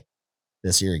like, hey,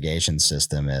 this irrigation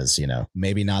system is,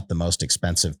 maybe not the most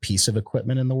expensive piece of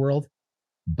equipment in the world,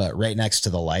 but right next to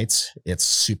the lights, it's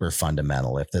super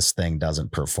fundamental. If this thing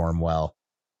doesn't perform well,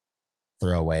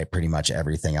 throw away pretty much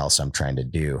everything else I'm trying to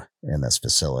do in this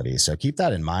facility. So keep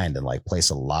that in mind and place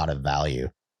a lot of value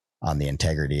on the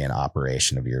integrity and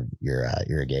operation of your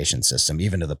irrigation system,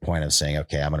 even to the point of saying,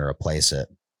 okay, I'm going to replace it,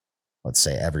 let's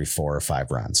say every 4 or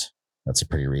 5 runs. That's a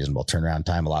pretty reasonable turnaround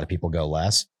time. A lot of people go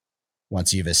less.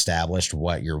 Once you've established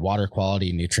what your water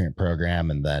quality, nutrient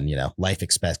program, and then, life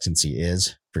expectancy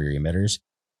is for your emitters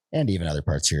and even other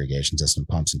parts of your irrigation system,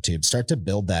 pumps and tubes, start to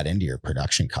build that into your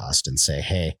production cost and say,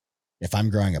 hey, if I'm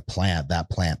growing a plant, that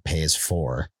plant pays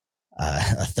for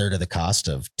a third of the cost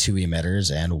of 2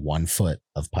 emitters and 1 foot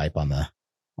of pipe on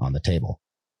the table,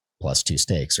 plus 2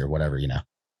 stakes or whatever,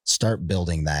 start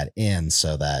building that in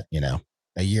so that,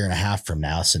 a year and a half from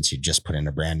now, since you just put in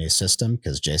a brand new system,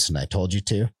 because Jason and I told you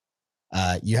to,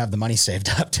 you have the money saved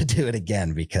up to do it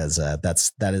again, because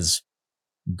that is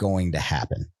going to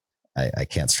happen. I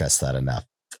can't stress that enough.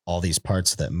 All these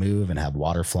parts that move and have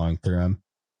water flowing through them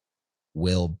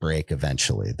will break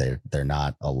eventually. They're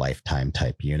not a lifetime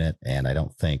type unit. And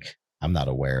I'm not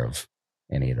aware of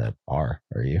any that are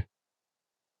you?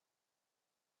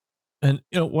 And,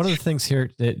 one of the things here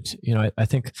that, I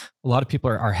think a lot of people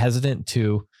are hesitant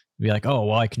to be like, oh,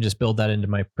 well, I can just build that into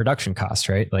my production cost,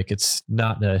 right? Like it's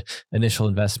not an initial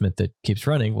investment that keeps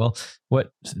running. Well, what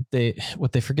they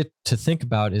forget to think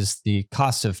about is the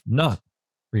cost of not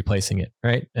replacing it,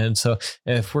 right? And so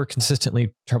if we're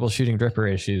consistently troubleshooting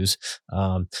dripper issues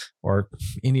or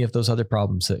any of those other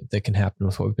problems that can happen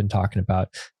with what we've been talking about,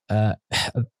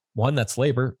 one, that's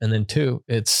labor, and then two,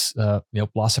 it's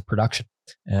loss of production.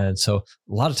 And so a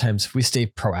lot of times if we stay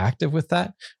proactive with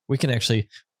that, we can actually,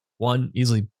 one,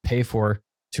 easily pay to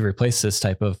replace this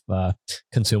type of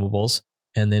consumables,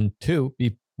 and then two,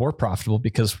 be more profitable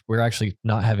because we're actually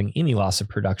not having any loss of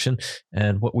production.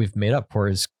 And what we've made up for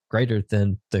is greater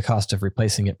than the cost of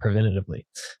replacing it preventatively.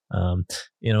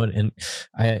 And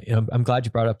I'm glad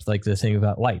you brought up like the thing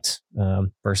about lights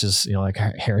versus, like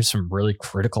here's some really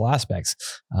critical aspects.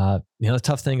 The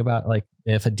tough thing about like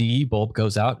if a DE bulb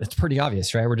goes out, it's pretty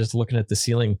obvious, right? We're just looking at the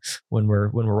ceiling when we're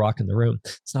walking the room.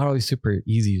 It's not always super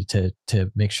easy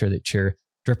to make sure that your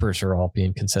drippers are all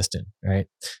being consistent, right?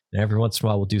 And every once in a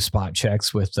while, we'll do spot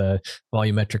checks with a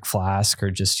volumetric flask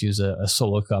or just use a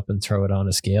solo cup and throw it on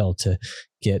a scale to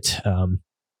get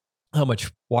how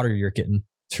much water you're getting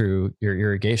through your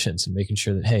irrigations and making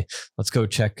sure that, hey, let's go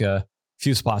check a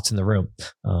few spots in the room.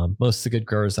 Most of the good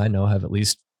growers I know have at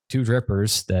least 2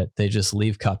 drippers that they just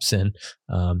leave cups in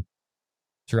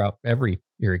throughout every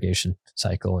irrigation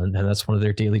cycle. And that's one of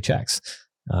their daily checks.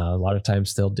 A lot of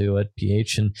times they'll do a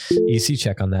pH and EC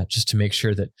check on that just to make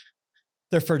sure that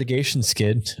their fertigation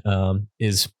skid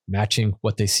is matching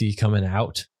what they see coming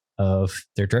out of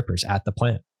their drippers at the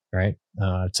plant, right?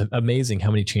 It's amazing how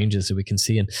many changes that we can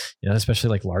see, and especially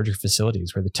like larger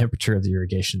facilities where the temperature of the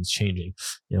irrigation is changing.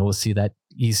 We'll see that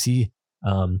EC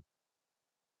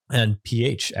and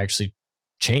pH actually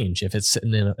change if it's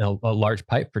sitting in a large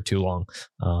pipe for too long.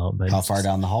 How far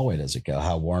down the hallway does it go?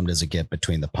 How warm does it get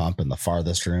between the pump and the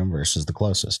farthest room versus the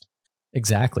closest?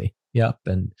 Exactly. Yep.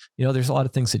 And there's a lot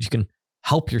of things that you can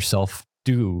help yourself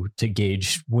do to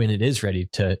gauge when it is ready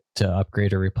to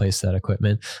upgrade or replace that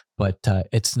equipment, but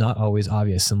it's not always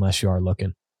obvious unless you are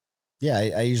looking. Yeah,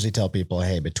 I usually tell people,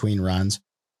 hey, between runs,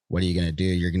 what are you going to do?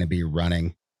 You're going to be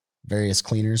running various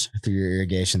cleaners through your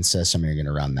irrigation system. You're going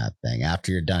to run that thing.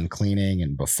 After you're done cleaning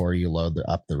and before you load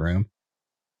up the room,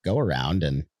 go around,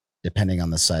 and depending on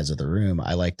the size of the room,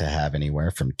 I like to have anywhere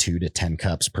from 2 to 10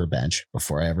 cups per bench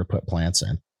before I ever put plants in.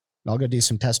 And I'll go do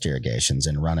some test irrigations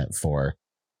and run it for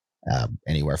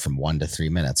anywhere from 1 to 3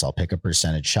 minutes. I'll pick a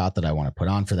percentage shot that I want to put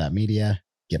on for that media,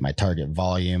 get my target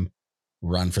volume,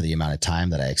 run for the amount of time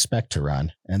that I expect to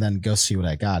run, and then go see what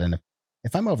I got. And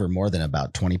if I'm over more than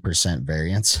about 20%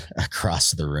 variance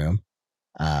across the room,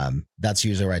 that's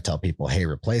usually where I tell people, hey,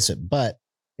 replace it. But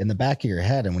in the back of your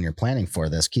head, and when you're planning for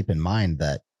this, keep in mind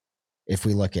that if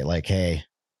we look at like, hey,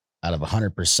 out of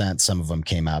 100%, some of them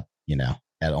came out,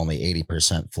 at only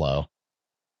 80% flow.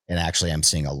 And actually, I'm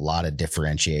seeing a lot of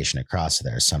differentiation across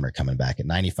there. Some are coming back at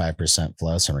 95%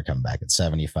 flow. Some are coming back at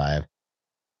 75.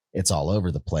 It's all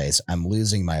over the place. I'm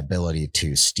losing my ability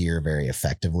to steer very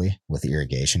effectively with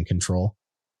irrigation control.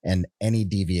 And any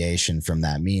deviation from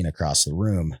that mean across the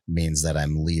room means that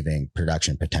I'm leaving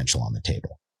production potential on the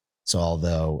table. So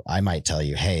although I might tell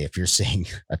you, hey, if you're seeing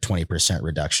a 20%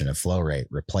 reduction of flow rate,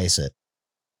 replace it.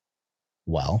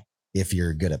 Well, if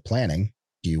you're good at planning,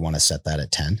 do you want to set that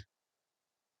at 10?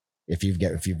 If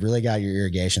you've really got your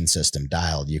irrigation system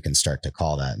dialed, you can start to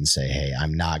call that and say, hey,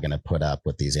 I'm not going to put up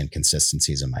with these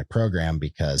inconsistencies in my program,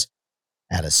 because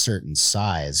at a certain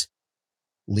size,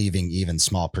 leaving even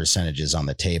small percentages on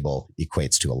the table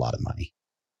equates to a lot of money,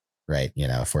 right?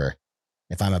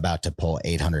 If I'm about to pull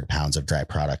 800 pounds of dry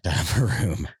product out of a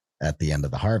room at the end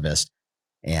of the harvest,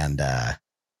 and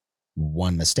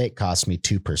one mistake costs me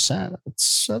 2%,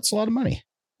 that's a lot of money.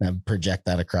 Now project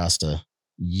that across to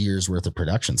years worth of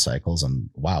production cycles, and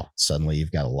wow, suddenly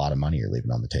you've got a lot of money you're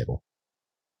leaving on the table.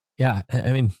 Yeah.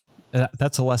 I mean,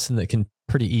 that's a lesson that can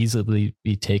pretty easily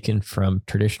be taken from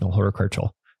traditional horticulture.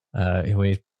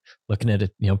 We're looking at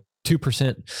it,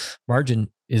 2%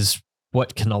 margin is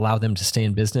what can allow them to stay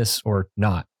in business or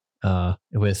not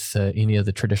with any of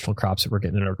the traditional crops that we're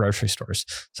getting in our grocery stores.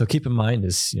 So keep in mind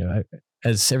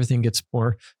as everything gets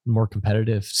more and more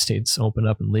competitive, states open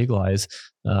up and legalize,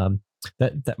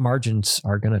 that margins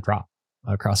are going to drop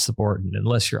across the board. And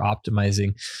unless you're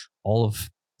optimizing all of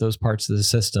those parts of the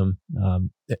system,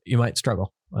 you might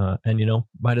struggle. And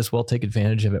might as well take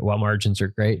advantage of it while margins are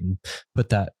great, and put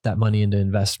that money into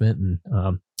investment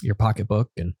and your pocketbook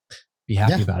and be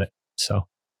happy about it. So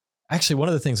actually, one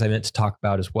of the things I meant to talk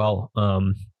about as well,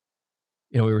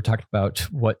 we were talking about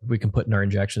what we can put in our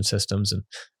injection systems, and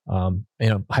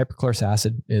hypochlorous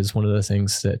acid is one of the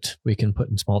things that we can put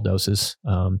in small doses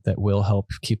that will help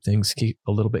keep things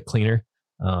a little bit cleaner.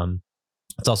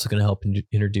 It's also going to help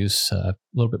introduce a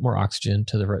little bit more oxygen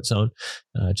to the root zone.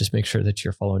 Just make sure that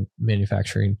you're following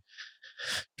manufacturing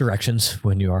directions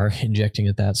when you are injecting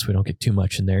at that, so we don't get too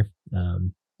much in there.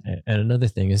 And another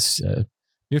thing is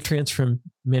nutrients from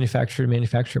manufacturer to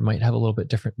manufacturer might have a little bit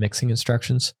different mixing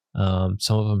instructions.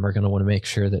 Some of them are going to want to make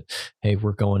sure that, hey,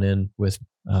 we're going in with,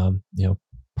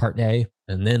 part A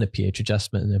and then a pH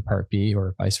adjustment, and then part B,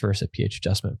 or vice versa, pH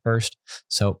adjustment first.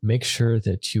 So make sure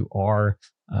that you are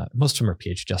most of them are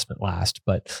pH adjustment last,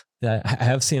 but I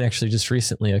have seen actually just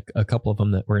recently a couple of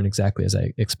them that weren't exactly as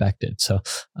I expected. So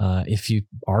if you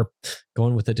are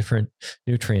going with a different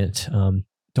nutrient,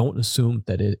 don't assume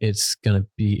that it's going to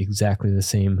be exactly the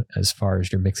same as far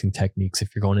as your mixing techniques.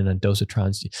 If you're going in on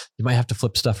dosatrons, you might have to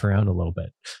flip stuff around a little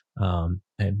bit,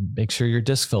 and make sure your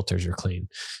disc filters are clean.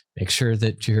 Make sure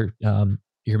that your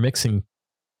mixing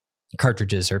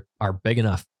cartridges are big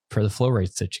enough for the flow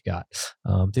rates that you got.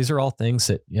 These are all things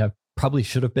that probably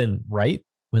should have been right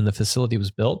when the facility was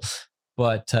built.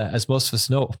 But as most of us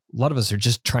know, a lot of us are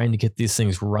just trying to get these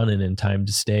things running in time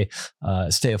to stay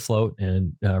afloat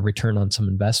and return on some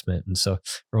investment. And so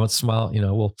every once in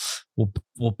a while,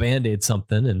 we'll band-aid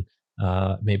something, and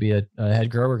maybe a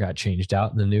head grower got changed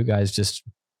out, and the new guy's just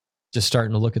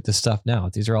starting to look at this stuff now.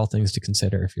 These are all things to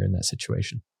consider if you're in that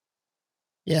situation.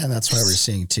 Yeah, and that's why we're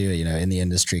seeing too, in the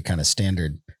industry, kind of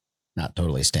standard, not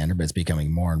totally standard, but it's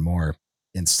becoming more and more.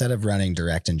 Instead of running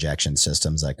direct injection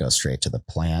systems that go straight to the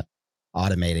plant,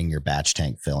 automating your batch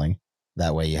tank filling.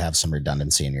 That way you have some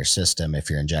redundancy in your system. If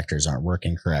your injectors aren't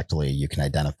working correctly, you can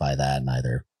identify that and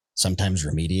either sometimes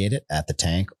remediate it at the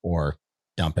tank or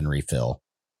dump and refill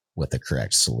with the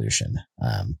correct solution.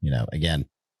 Again,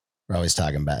 we're always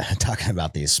talking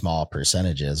about these small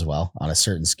percentages. Well, on a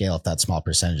certain scale, if that small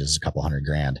percentage is a couple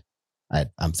 $100,000,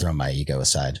 I'm throwing my ego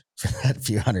aside for that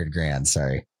few $100,000.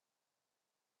 Sorry.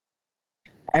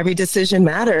 Every decision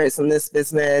matters in this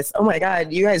business. Oh my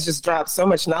God, you guys just dropped so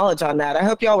much knowledge on that. I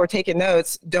hope y'all were taking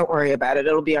notes. Don't worry about it.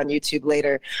 It'll be on YouTube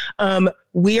later.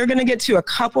 We are going to get to a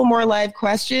couple more live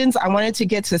questions. I wanted to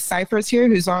get to Cypher's here,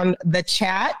 who's on the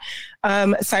chat.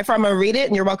 Cypher, I'm going to read it,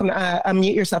 and you're welcome to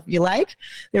unmute yourself if you like.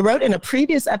 They wrote, in a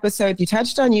previous episode, you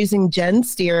touched on using Gen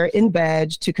Steer in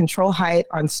veg to control height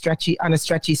on a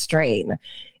stretchy strain.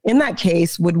 In that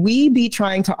case, would we be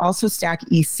trying to also stack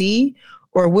EC,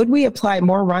 or would we apply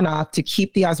more runoff to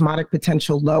keep the osmotic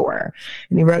potential lower?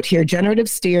 And he wrote here, generative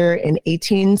steer in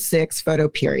 18.6 photo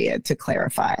period, to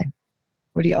clarify.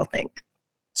 What do y'all think?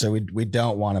 So we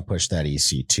don't want to push that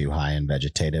EC too high in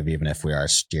vegetative, even if we are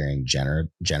steering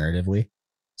generatively.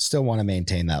 Still want to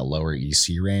maintain that lower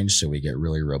EC range so we get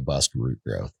really robust root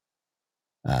growth.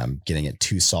 Getting it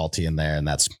too salty in there, and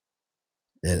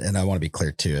I want to be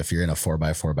clear too, if you're in a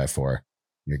 4x4x4,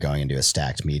 you're going into a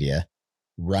stacked media,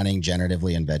 running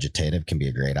generatively and vegetative can be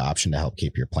a great option to help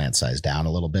keep your plant size down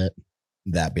a little bit.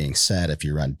 That being said, if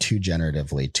you run too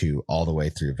generatively all the way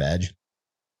through veg,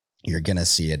 you're going to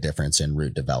see a difference in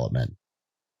root development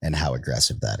and how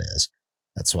aggressive that is.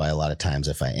 That's why a lot of times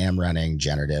if I am running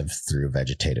generative through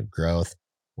vegetative growth,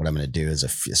 what I'm going to do is,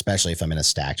 especially if I'm in a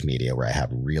stacked media where I have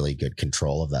really good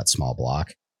control of that small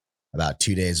block, about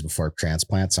 2 days before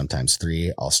transplant, sometimes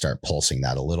 3, I'll start pulsing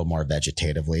that a little more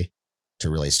vegetatively to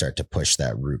really start to push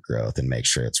that root growth and make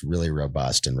sure it's really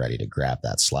robust and ready to grab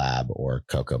that slab or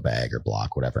cocoa bag or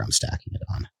block, whatever I'm stacking it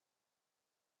on.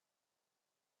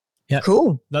 Yeah.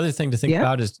 Cool. Another thing to think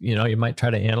about is, you might try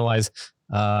to analyze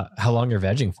how long you're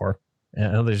vegging for.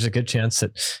 And there's a good chance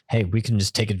that, hey, we can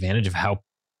just take advantage of how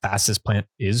fast this plant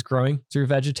is growing through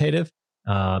vegetative,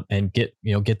 and get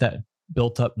that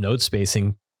built up node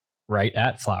spacing right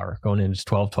at flower going into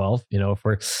 12-12. If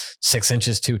we're 6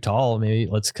 inches too tall, maybe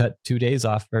let's cut 2 days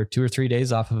off, or 2 or 3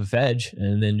 days off of a veg,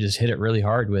 and then just hit it really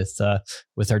hard with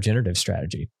our generative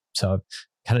strategy. So it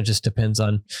kind of just depends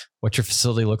on what your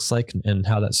facility looks like and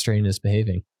how that strain is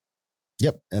behaving.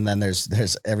 Yep. And then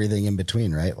there's everything in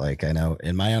between, right? Like I know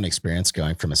in my own experience,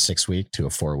 going from a 6-week to a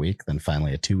 4-week, then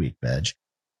finally a 2-week veg,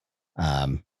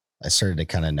 I started to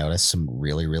kind of notice some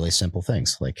really, really simple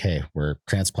things like, hey, we're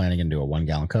transplanting into a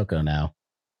 1-gallon cocoa now.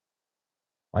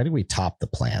 Why do we top the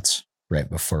plants right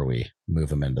before we move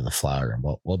them into the flower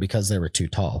room? Well, because they were too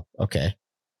tall. Okay.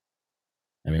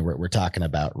 I mean, we're talking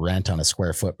about rent on a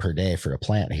square foot per day for a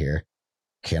plant here.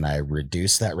 Can I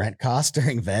reduce that rent cost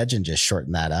during veg and just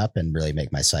shorten that up and really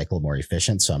make my cycle more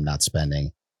efficient so I'm not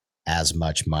spending as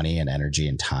much money and energy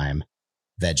and time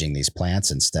vegging these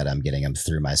plants? Instead, I'm getting them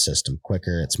through my system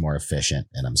quicker. It's more efficient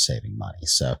and I'm saving money.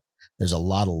 So there's a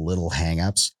lot of little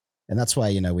hangups. And that's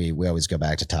why, we always go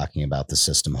back to talking about the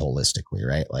system holistically,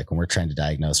 right? Like when we're trying to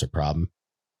diagnose a problem,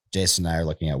 Jason and I are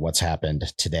looking at what's happened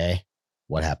today,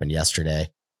 what happened yesterday,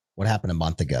 what happened a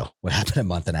month ago, what happened a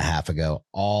month and a half ago,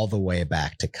 all the way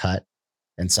back to cut.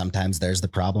 And sometimes there's the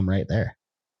problem right there.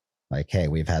 Like, hey,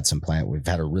 we've had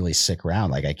a really sick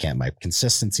round. Like my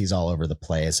consistency's all over the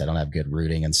place. I don't have good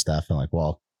rooting and stuff. I'm like,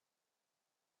 well,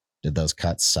 did those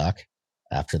cuts suck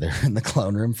after they're in the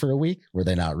clone room for a week? Were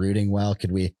they not rooting well?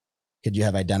 Could you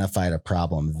have identified a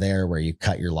problem there where you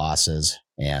cut your losses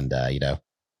and,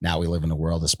 Now we live in a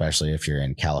world, especially if you're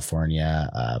in California,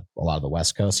 a lot of the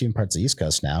West Coast, even parts of the East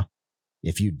Coast now.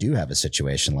 If you do have a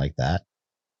situation like that,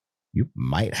 you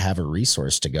might have a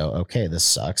resource to go, okay, this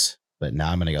sucks, but now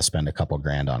I'm going to go spend a couple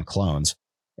grand on clones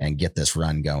and get this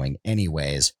run going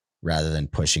anyways, rather than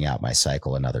pushing out my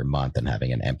cycle another month and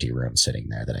having an empty room sitting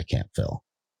there that I can't fill.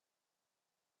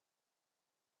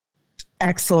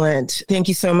 Excellent. Thank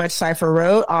you so much, Cypher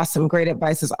Wrote. Awesome. Great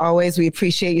advice as always. We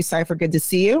appreciate you, Cypher. Good to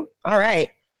see you. All right.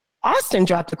 Austin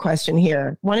dropped a question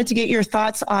here. Wanted to get your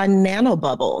thoughts on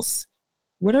nanobubbles.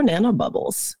 What are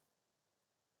nanobubbles?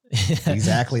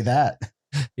 Exactly that.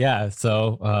 Yeah.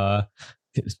 So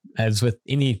as with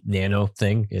any nano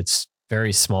thing, it's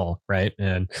very small, right?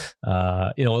 And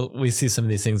we see some of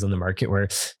these things on the market where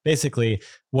basically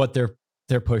what they're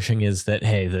pushing is that,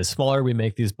 hey, the smaller we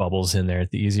make these bubbles in there,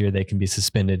 the easier they can be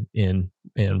suspended in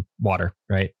water,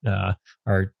 right?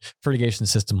 Our fertigation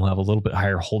system will have a little bit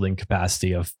higher holding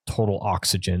capacity of total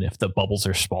oxygen if the bubbles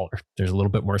are smaller. There's a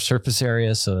little bit more surface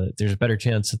area, so there's a better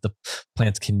chance that the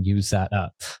plants can use that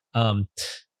up.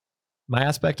 My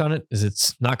aspect on it is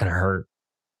it's not going to hurt.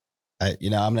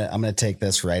 I'm gonna take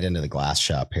this right into the glass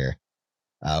shop here.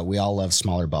 We all love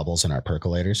smaller bubbles in our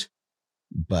percolators.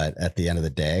 But at the end of the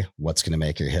day, what's going to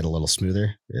make your hit a little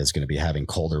smoother is going to be having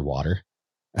colder water.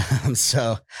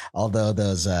 So although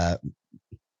those, I'll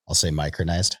say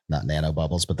micronized, not nano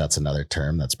bubbles, but that's another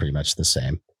term that's pretty much the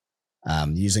same.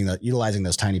 Utilizing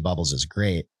those tiny bubbles is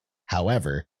great.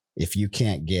 However, if you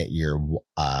can't get your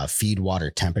feed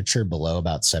water temperature below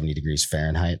about 70 degrees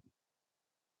Fahrenheit,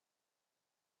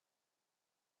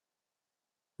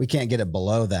 we can't get it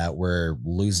below that,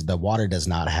 the water does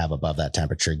not have above that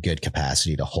temperature good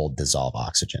capacity to hold dissolve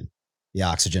oxygen. The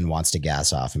oxygen wants to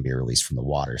gas off and be released from the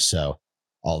water. So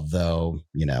although,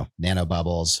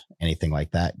 nanobubbles, anything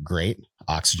like that, great.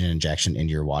 Oxygen injection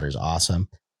into your water is awesome.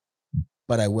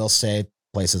 But I will say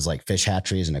places like fish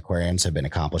hatcheries and aquariums have been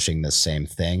accomplishing this same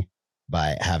thing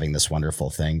by having this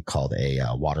wonderful thing called a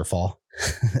waterfall,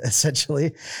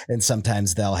 essentially. And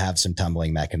sometimes they'll have some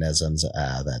tumbling mechanisms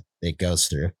that it goes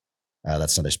through.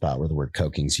 That's another spot where the word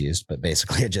coking is used, but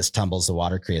basically it just tumbles the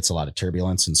water, creates a lot of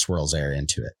turbulence and swirls air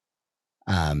into it.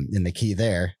 And the key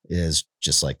there is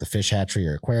just like the fish hatchery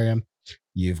or aquarium,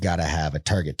 you've got to have a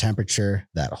target temperature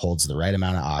that holds the right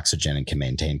amount of oxygen and can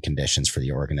maintain conditions for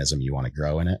the organism you want to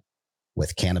grow in it.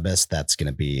 With cannabis, that's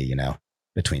going to be,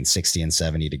 between 60 and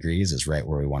 70 degrees is right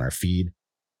where we want our feed.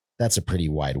 That's a pretty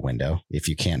wide window. If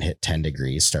you can't hit 10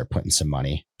 degrees, start putting some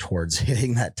money towards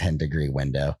hitting that 10-degree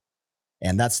window.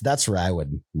 And that's where I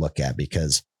would look at,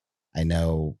 because I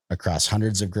know across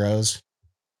hundreds of grows,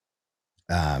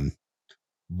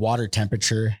 water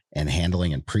temperature and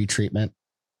handling and pre-treatment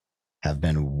have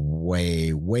been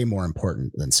way, way more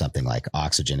important than something like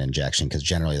oxygen injection, because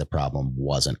generally the problem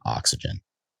wasn't oxygen.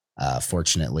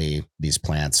 Fortunately, these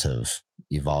plants have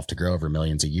evolved to grow over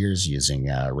millions of years using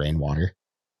rainwater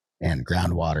and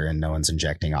groundwater, and no one's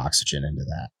injecting oxygen into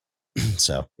that.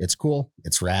 So it's cool.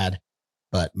 It's rad.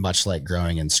 But much like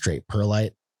growing in straight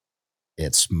perlite,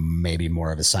 it's maybe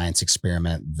more of a science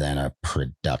experiment than a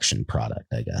production product,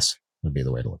 I guess, would be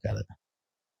the way to look at it.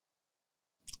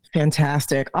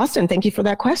 Fantastic. Austin, thank you for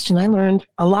that question. I learned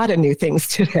a lot of new things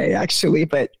today, actually,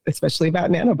 but especially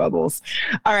about nanobubbles.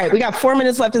 All right, we got 4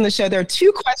 minutes left in the show. There are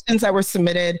 2 questions that were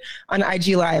submitted on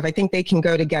IG Live. I think they can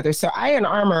go together. So Iron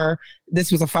Armor,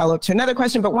 this was a follow-up to another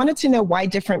question, but wanted to know why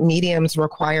different mediums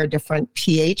require different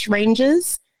pH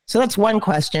ranges. So that's one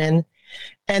question.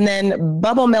 And then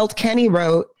Bubble Melt Kenny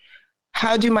wrote,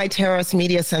 how do my Teros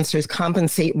media sensors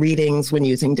compensate readings when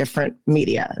using different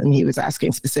media? And he was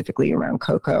asking specifically around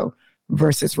cocoa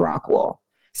versus rock wool.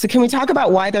 So can we talk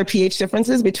about why there are pH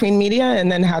differences between media,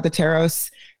 and then how the Teros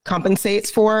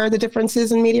compensates for the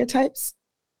differences in media types?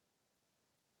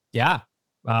 Yeah.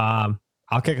 I'll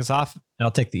kick us off, and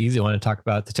I'll take the easy one and talk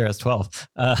about the Teros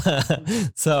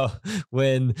 12. So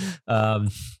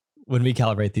when we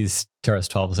calibrate these Teros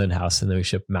 12s in-house and then we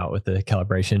ship them out with the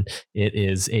calibration, it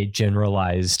is a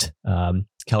generalized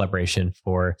calibration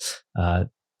for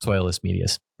soilless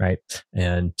medias, right?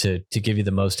 And to give you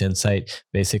the most insight,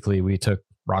 basically we took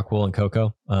rock wool and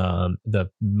cocoa, the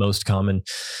most common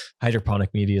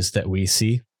hydroponic medias that we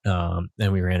see, and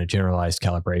we ran a generalized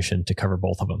calibration to cover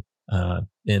both of them.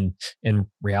 In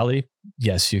reality,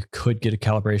 yes, you could get a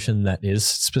calibration that is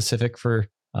specific for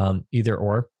either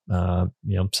or. Some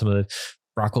of the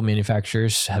rock wool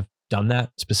manufacturers have done that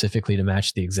specifically to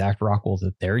match the exact rock wool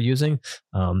that they're using.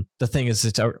 The thing is,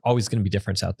 it's always going to be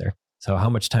difference out there. So how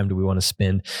much time do we want to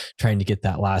spend trying to get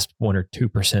that last 1 or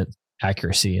 2%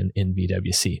 accuracy in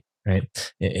VWC, right?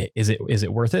 Is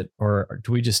it worth it? Or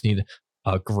do we just need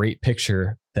a great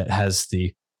picture that has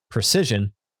the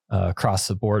precision across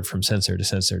the board from sensor to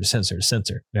sensor to sensor to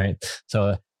sensor, right?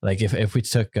 So like if we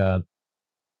took a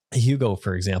Hugo,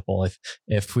 for example,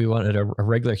 if we wanted a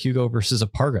regular Hugo versus a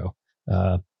Pargo,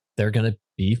 they're going to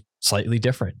be slightly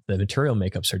different. The material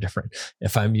makeups are different.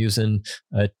 If I'm using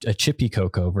a chippy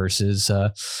cocoa versus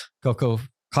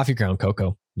coffee ground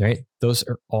cocoa, right? Those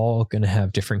are all going to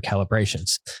have different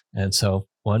calibrations. And so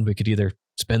we could either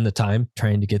spend the time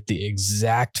trying to get the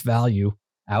exact value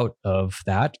out of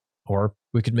that, or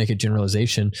we could make a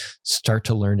generalization, start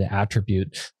to learn to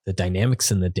attribute the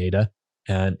dynamics in the data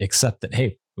and accept that,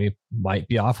 hey, we might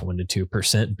be off 1% to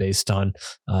 2% based on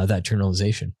that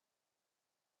generalization.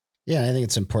 Yeah, I think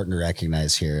it's important to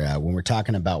recognize here when we're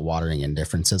talking about watering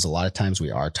indifferences, a lot of times we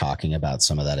are talking about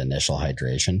some of that initial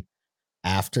hydration.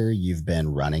 After you've been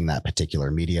running that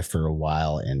particular media for a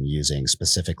while and using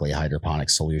specifically hydroponic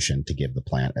solution to give the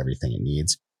plant everything it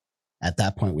needs, at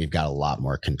that point, we've got a lot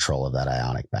more control of that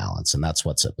ionic balance. And that's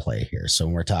what's at play here. So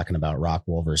when we're talking about rock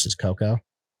wool versus cocoa,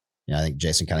 I think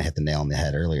Jason kind of hit the nail on the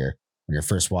head earlier. When you're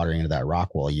first watering into that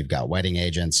rock wool, you've got wetting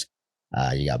agents,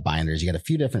 you got binders, you got a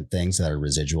few different things that are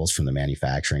residuals from the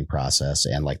manufacturing process.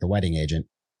 And like the wetting agent,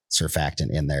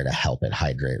 surfactant in there to help it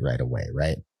hydrate right away,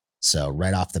 right? So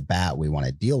right off the bat, we want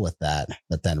to deal with that,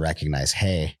 but then recognize,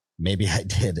 hey, maybe I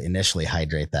did initially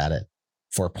hydrate that at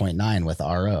 4.9 with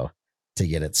RO to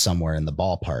get it somewhere in the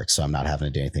ballpark. So I'm not having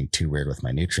to do anything too weird with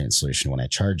my nutrient solution when I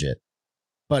charge it.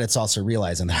 But it's also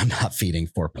realizing that I'm not feeding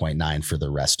 4.9 for the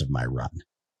rest of my run.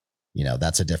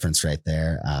 That's a difference right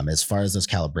there. As far as those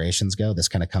calibrations go, this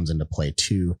kind of comes into play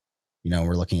too.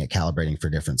 We're looking at calibrating for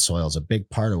different soils. A big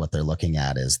part of what they're looking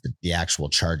at is the actual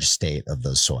charge state of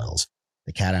those soils,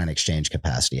 the cation exchange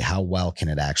capacity. How well can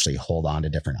it actually hold on to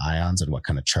different ions and what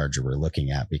kind of charger we're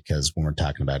looking at? Because when we're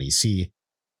talking about EC,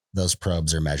 those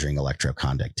probes are measuring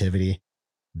electroconductivity.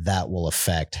 That will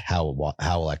affect how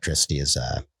electricity is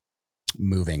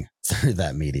moving through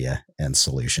that media and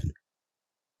solution.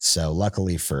 So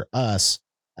luckily for us,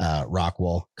 rock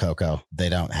wool, cocoa, they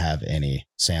don't have any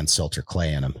sand, silt, or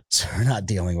clay in them. So we're not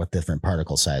dealing with different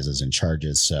particle sizes and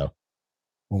charges. So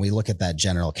when we look at that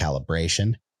general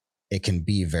calibration, it can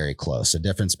be very close. The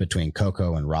difference between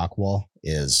cocoa and rock wool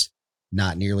is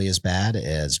not nearly as bad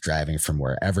as driving from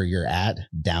wherever you're at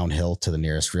downhill to the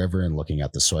nearest river and looking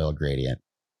at the soil gradient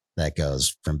that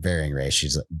goes from varying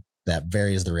ratios. That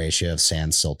varies the ratio of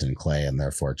sand, silt, and clay, and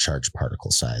therefore charged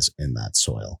particle size in that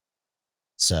soil.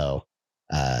 So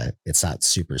it's not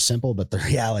super simple, but the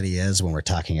reality is when we're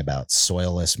talking about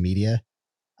soilless media,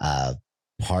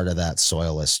 part of that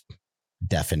soilless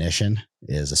definition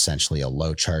is essentially a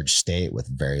low charge state with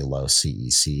very low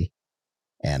CEC.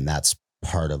 And that's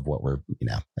part of what we're,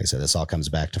 like I said, this all comes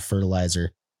back to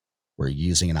fertilizer. We're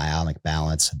using an ionic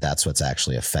balance. That's what's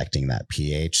actually affecting that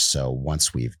pH. So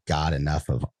once we've got enough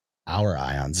of our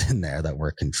ions in there that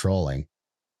we're controlling,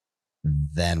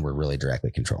 then we're really directly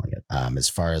controlling it. As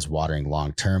far as watering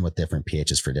long-term with different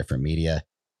pHs for different media,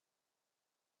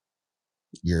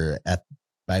 you're at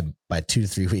by 2 to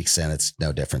 3 weeks in, it's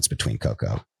no difference between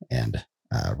cocoa and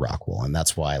rock wool. And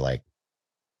that's why,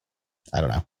 I don't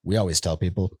know. We always tell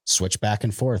people switch back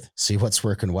and forth, see what's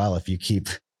working well. If you keep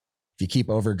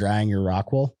over drying your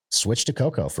rock wool, switch to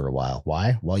cocoa for a while.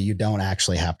 Why? Well, you don't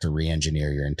actually have to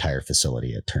re-engineer your entire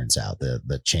facility. It turns out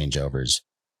the changeover's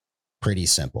pretty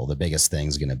simple. The biggest thing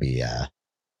is going to be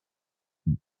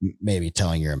maybe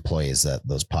telling your employees that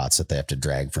those pots that they have to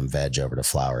drag from veg over to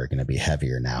flower are going to be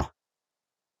heavier now,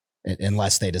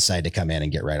 unless they decide to come in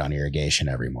and get right on irrigation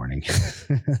every morning.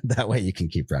 That way you can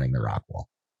keep running the rock wool.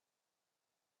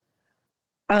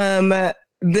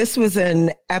 This was an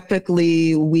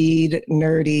epically weed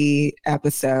nerdy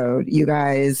episode. You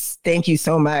guys, thank you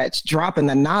so much. Dropping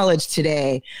the knowledge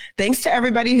today. Thanks to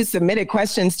everybody who submitted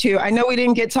questions too. I know we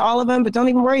didn't get to all of them, but don't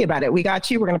even worry about it. We got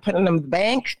you. We're going to put them in the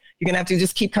bank. You're going to have to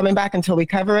just keep coming back until we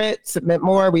cover it. Submit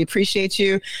more. We appreciate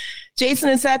you. Jason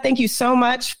and Seth, thank you so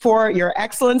much for your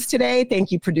excellence today. Thank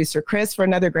you, producer Chris, for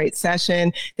another great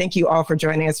session. Thank you all for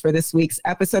joining us for this week's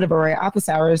episode of Arroyo Office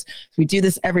Hours. We do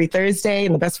this every Thursday,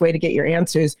 and the best way to get your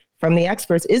answers from the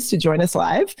experts is to join us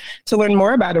live. To learn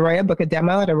more about Arroyo, book a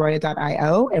demo at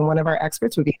arroyo.io, and one of our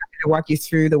experts would be happy to walk you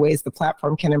through the ways the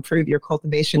platform can improve your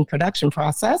cultivation production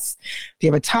process. If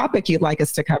you have a topic you'd like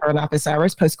us to cover on Office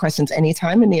Hours, post questions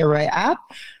anytime in the Arroyo app.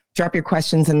 Drop your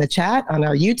questions in the chat on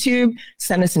our YouTube.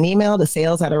 Send us an email to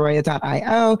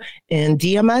sales@arroyo.io and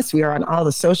DM us. We are on all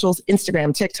the socials,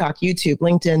 Instagram, TikTok, YouTube,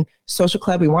 LinkedIn, Social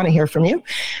Club. We want to hear from you.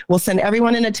 We'll send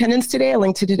everyone in attendance today a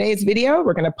link to today's video.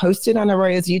 We're going to post it on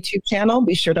Arroyo's YouTube channel.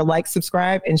 Be sure to like,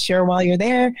 subscribe, and share while you're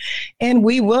there. And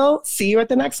we will see you at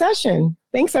the next session.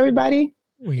 Thanks, everybody.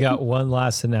 We got one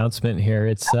last announcement here.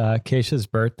 It's Keisha's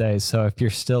birthday. So if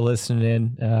you're still listening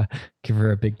in, give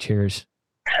her a big cheers.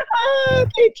 Oh,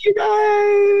 thank you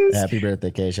guys. Happy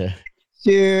birthday, Keisha.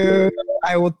 Dude,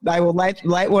 I will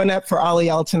light one up for all of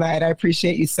y'all tonight. I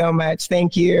appreciate you so much.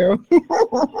 Thank you.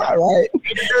 All right.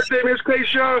 Happy birthday, Miss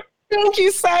Keisha. Thank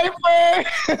you,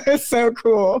 Cypher. So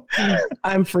cool.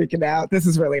 I'm freaking out. This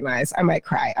is really nice. I might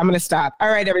cry. I'm going to stop. All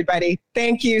right, everybody.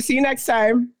 Thank you. See you next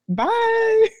time.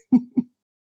 Bye.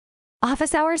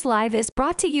 Office Hours Live is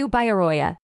brought to you by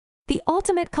Arroya, the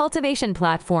ultimate cultivation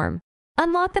platform.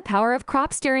 Unlock the power of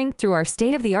crop steering through our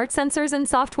state-of-the-art sensors and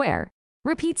software.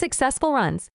 Repeat successful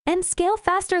runs and scale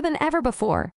faster than ever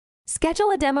before. Schedule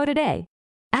a demo today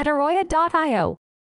at arroya.io.